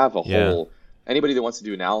you have a Yeah. whole, anybody that wants to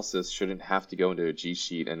do analysis shouldn't have to go into a G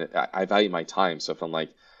sheet. And I value my time. So if I'm like,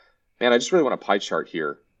 man, I just really want a pie chart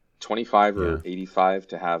here, 25 or Yeah. 85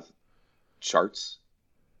 to have charts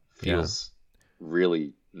Yeah. feels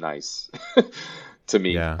really nice to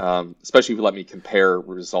me. Yeah. Especially if you let me compare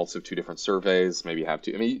results of two different surveys, maybe have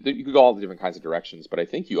to. I mean, you could go all the different kinds of directions, but I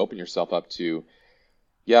think you open yourself up to,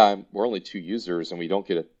 we're only 2 users and we don't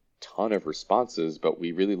get a ton of responses, but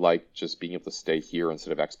we really like just being able to stay here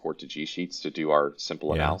instead of export to G Sheets to do our simple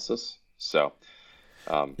Yeah. analysis. So,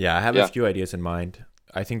 Yeah, I have Yeah. a few ideas in mind.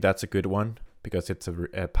 I think that's a good one because it's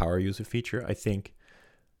a power user feature. I think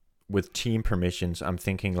with team permissions, I'm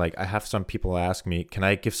thinking like I have some people ask me, can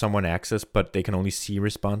I give someone access, but they can only see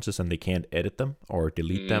responses and they can't edit them or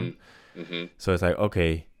delete them? mhm. So it's like,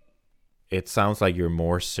 okay, it sounds like you're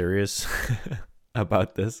more serious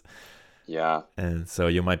about this. Yeah. And so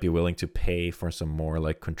you might be willing to pay for some more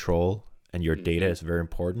like control, and your data Mhm. is very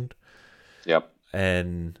important. Yep.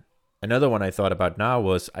 And another one I thought about now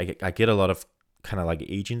was I get a lot of kind of like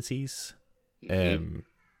agencies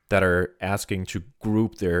that are asking to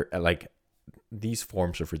group their like these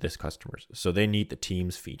forms are for this customers. So they need the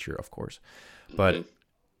Teams feature, of course. But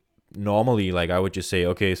normally, like I would just say,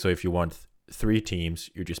 okay, so if you want 3 teams,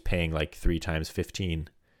 you're just paying like 3 times 15,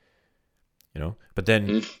 But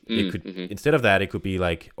then it could, instead of that, it could be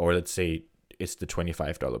like, or let's say it's the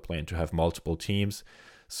 $25 plan to have multiple teams.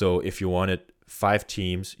 So if you wanted 5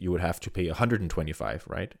 teams, you would have to pay $125,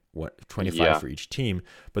 right? 25 Yeah. for each team.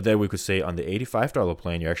 But then we could say on the $85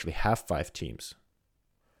 plan, you actually have 5 teams.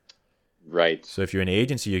 Right. So if you're an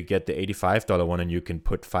agency, you get the $85 one, and you can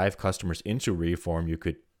put 5 customers into Reform. You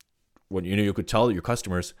could, you could tell your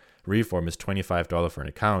customers Reform is $25 for an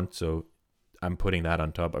account. So I'm putting that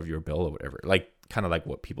on top of your bill or whatever. Like kind of like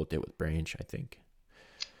what people did with Branch, I think.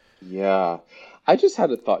 Yeah. I just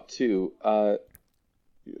had a thought too.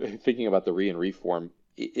 Thinking about the and reform.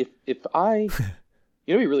 If I,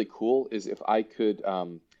 what'd be really cool is if I could,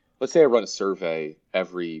 let's say I run a survey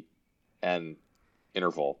every N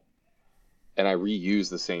interval and I reuse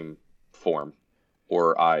the same form,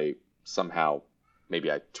 or I somehow,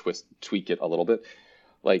 maybe I tweak it a little bit.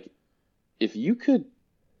 Like if you could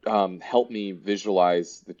help me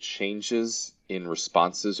visualize the changes in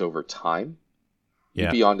responses over time, you'd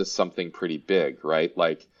Yeah. be onto something pretty big, right?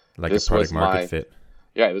 Like Like a this product was market my fit.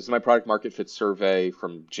 yeah, this is my product market fit survey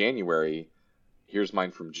from January. Here's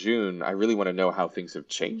mine from June. I really want to know how things have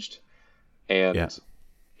changed. Yeah. And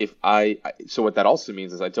if so what that also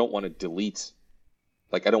means is I don't want to delete,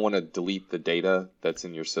 like I don't want to delete the data that's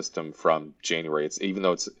in your system from January. It's even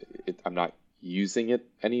though I'm not using it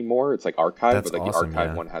anymore. It's like archived, That's but like the awesome.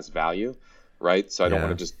 archive Yeah. one has value, right? So I don't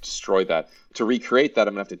want Yeah. to just destroy that. To recreate that,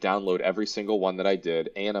 I'm gonna have to download every single one that I did,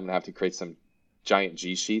 and I'm gonna have to create some giant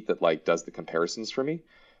G sheet that like does the comparisons for me,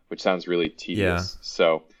 which sounds really Yeah. tedious.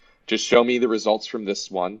 So just show me the results from this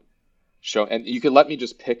one. Show, and you can let me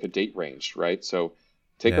just pick a date range, right? So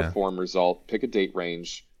take a Yeah. form result, pick a date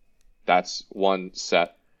range. That's one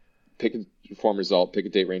set. Pick a form result, pick a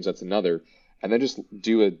date range. That's another, and then just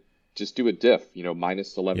do a diff.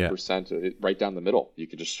 Minus Yeah. 11%, right down the middle. You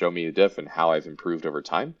could just show me a diff and how I've improved over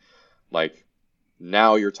time. Like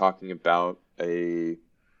now you're talking about a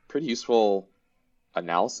pretty useful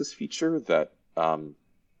analysis feature that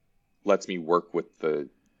lets me work with the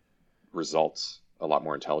results a lot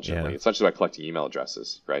more intelligently. Yeah. It's not just about collecting email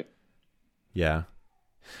addresses, right? Yeah.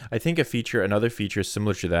 I think another feature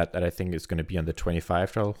similar to that I think is going to be on the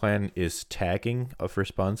 $25 plan is tagging of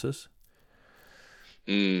responses.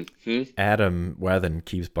 Hmm. Adam Wathan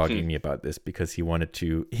keeps bugging me about this because he want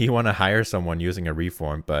to hire someone using a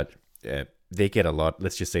reform, but they get a lot.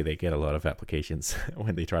 Let's just say they get a lot of applications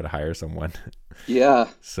when they try to hire someone. Yeah,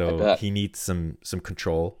 I So bet. he needs some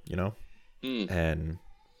control, Hmm. and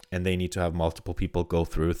they need to have multiple people go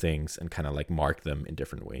through things and kind of like mark them in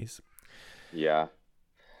different ways. Yeah.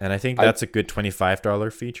 And I think I. that's a good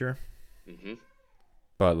 $25 feature. Hmm.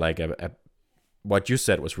 But like what you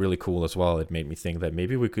said was really cool as well. It made me think that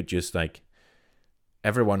maybe we could just like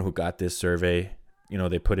everyone who got this survey,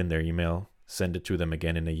 they put in their email, send it to them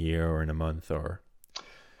again in a year or in a month, or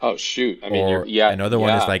Oh shoot! I mean, yeah, another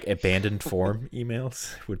one is yeah. like abandoned form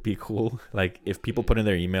emails would be cool. Like if people put in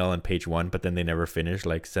their email on page 1, but then they never finish,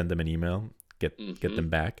 like send them an email, get Hmm. them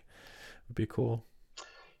back. Would be cool.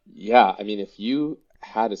 Yeah, I mean, if you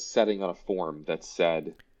had a setting on a form that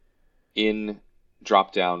said in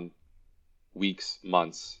drop down weeks,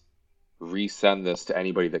 months, resend this to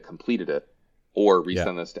anybody that completed it, or Yeah.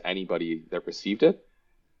 resend this to anybody that received it,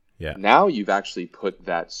 Yeah. now you've actually put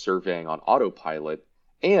that surveying on autopilot,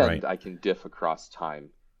 and Right. I can diff across time.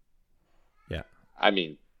 Yeah. I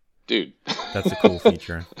mean, dude, That's a cool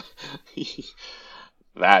feature.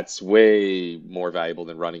 that's way more valuable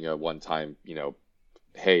than running a one-time,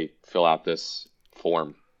 hey, fill out this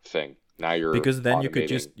form thing. Now you're Because then you could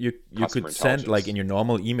automating you customer could send, like in intelligence. your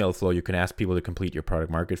normal email flow, you can ask people to complete your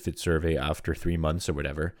product market fit survey after 3 months or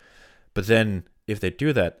whatever. But then if they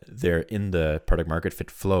do that, they're in the product market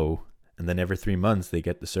fit flow, and then every 3 months they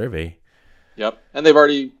get the survey. Yep. And they've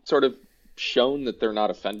already sort of shown that they're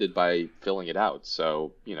not offended by filling it out.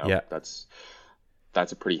 So, Yeah. that's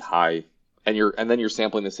a pretty high, and then you're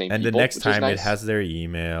sampling the same And the people, next which is time it nice. has their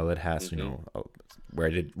email, it has, Hmm. oh, where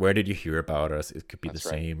did you hear about us? It could be the That's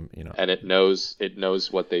right. same. And it knows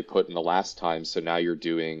what they put in the last time, so now you're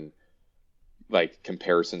doing like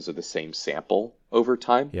comparisons of the same sample over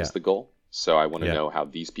time Yeah. is the goal. So I want to Yeah. know how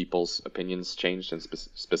these people's opinions changed and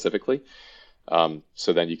specifically.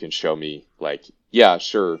 So then you can show me like, yeah,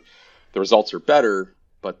 sure, the results are better,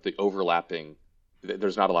 but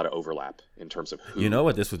there's not a lot of overlap in terms of You who know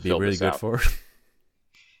what this would be filled really this good out. for?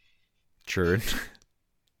 Churn.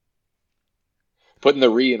 Putting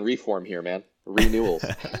the and reform here, man. Renewals,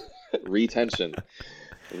 retention,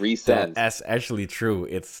 resend. That's actually true.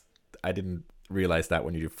 I didn't realize that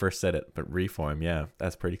when you first said it, but reform, yeah,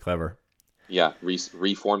 that's pretty clever. Yeah,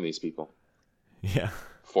 reform these people. Yeah.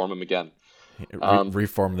 Form them again. Um,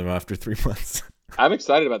 Reform them after 3 months. I'm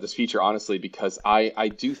excited about this feature, honestly, because I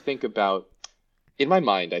do think about, in my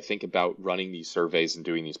mind, I think about running these surveys and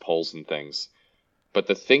doing these polls and things. But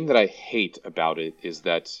the thing that I hate about it is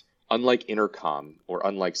that unlike Intercom or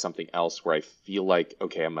unlike something else where I feel like,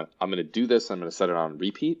 okay, I'm gonna do this, I'm gonna set it on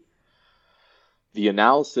repeat, the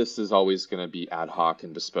analysis is always going to be ad hoc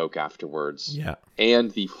and bespoke afterwards. Yeah.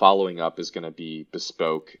 And the following up is going to be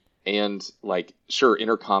bespoke. And like, sure,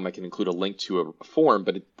 Intercom, I can include a link to a form,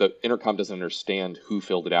 but the Intercom doesn't understand who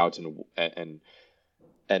filled it out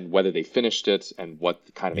and whether they finished it and what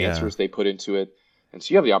kind of Yeah. answers they put into it. And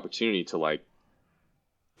so you have the opportunity to like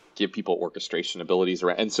give people orchestration abilities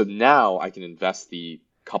around. And so now I can invest the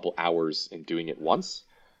couple hours in doing it once,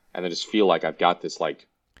 and then just feel like I've got this like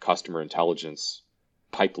customer intelligence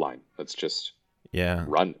pipeline that's just Yeah.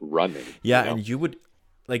 running. Yeah, and you would,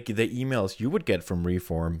 like, the emails you would get from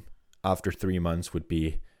Reform after 3 months would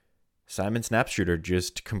be, Simon Snapshooter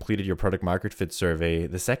just completed your product market fit survey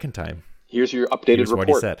the second time. Here's your updated Here's report.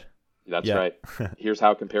 what he said. That's Yeah. right. Here's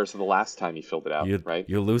how it compares to the last time you filled it out, right?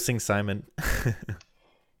 You're losing, Simon.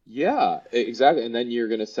 Yeah, exactly. And then you're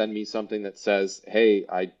going to send me something that says, hey,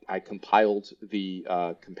 I compiled the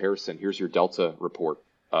comparison. Here's your delta report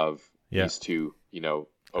of these two,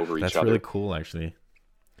 over each That's other. really cool, actually.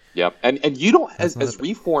 Yep. And you don't, That's as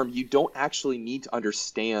Reform, you don't actually need to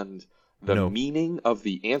understand the meaning of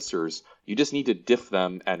the answers. You just need to diff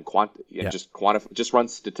them and just run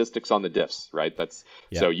statistics on the diffs, right?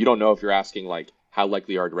 So you don't know if you're asking like how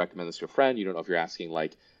likely you are to recommend this to a friend. You don't know if you're asking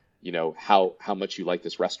like, how much you like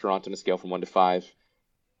this restaurant on a scale from 1 to 5.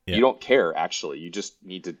 Yeah. You don't care, actually. You just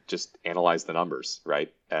need to just analyze the numbers,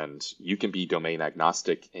 right? And you can be domain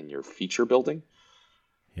agnostic in your feature building.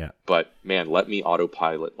 Yeah. But man, let me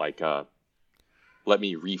autopilot, let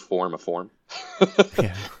me reform a form.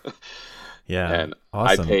 Yeah. Yeah. And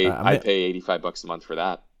awesome. I pay $85 a month for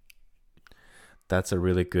that. That's a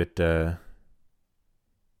really good.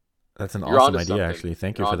 That's an awesome idea, actually.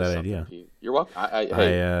 Thank you for that idea. You're welcome.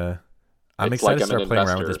 I'm excited to start playing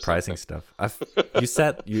around with this pricing stuff. You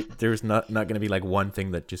said there's not going to be like one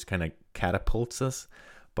thing that just kind of catapults us,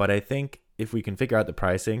 but I think if we can figure out the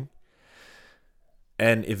pricing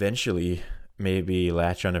and eventually maybe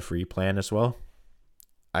latch on a free plan as well,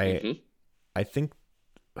 I think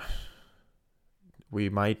we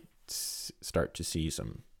might start to see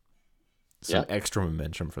some extra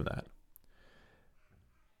momentum from that.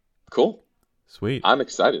 Cool. Sweet. I'm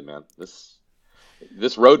excited, man. This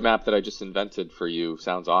roadmap that I just invented for you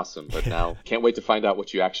sounds awesome, but now can't wait to find out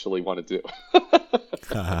what you actually want to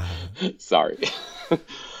do. Sorry.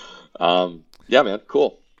 Yeah, man.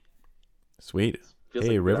 Cool. Sweet. Hey,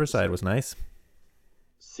 like Riverside was nice.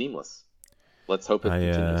 Seamless. Let's hope it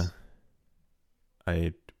continues.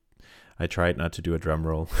 I tried not to do a drum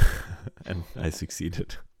roll, and I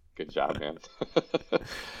succeeded. Good job, man.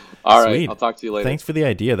 All right, Sweet. I'll talk to you later. Thanks for the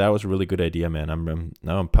idea. That was a really good idea, man.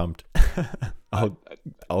 Now I'm pumped.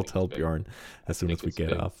 I'll tell Bjorn as soon as we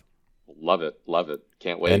get off. Love it.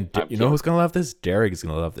 Can't wait. And you know who's gonna love this? Derek is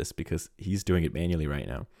gonna love this because he's doing it manually right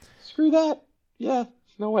now. Screw that. Yeah,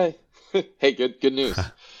 no way. Hey, good news. I'm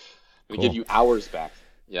gonna give you hours back.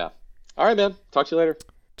 Yeah. All right, man. Talk to you later.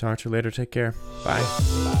 Talk to you later. Take care. Bye.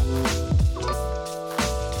 Bye.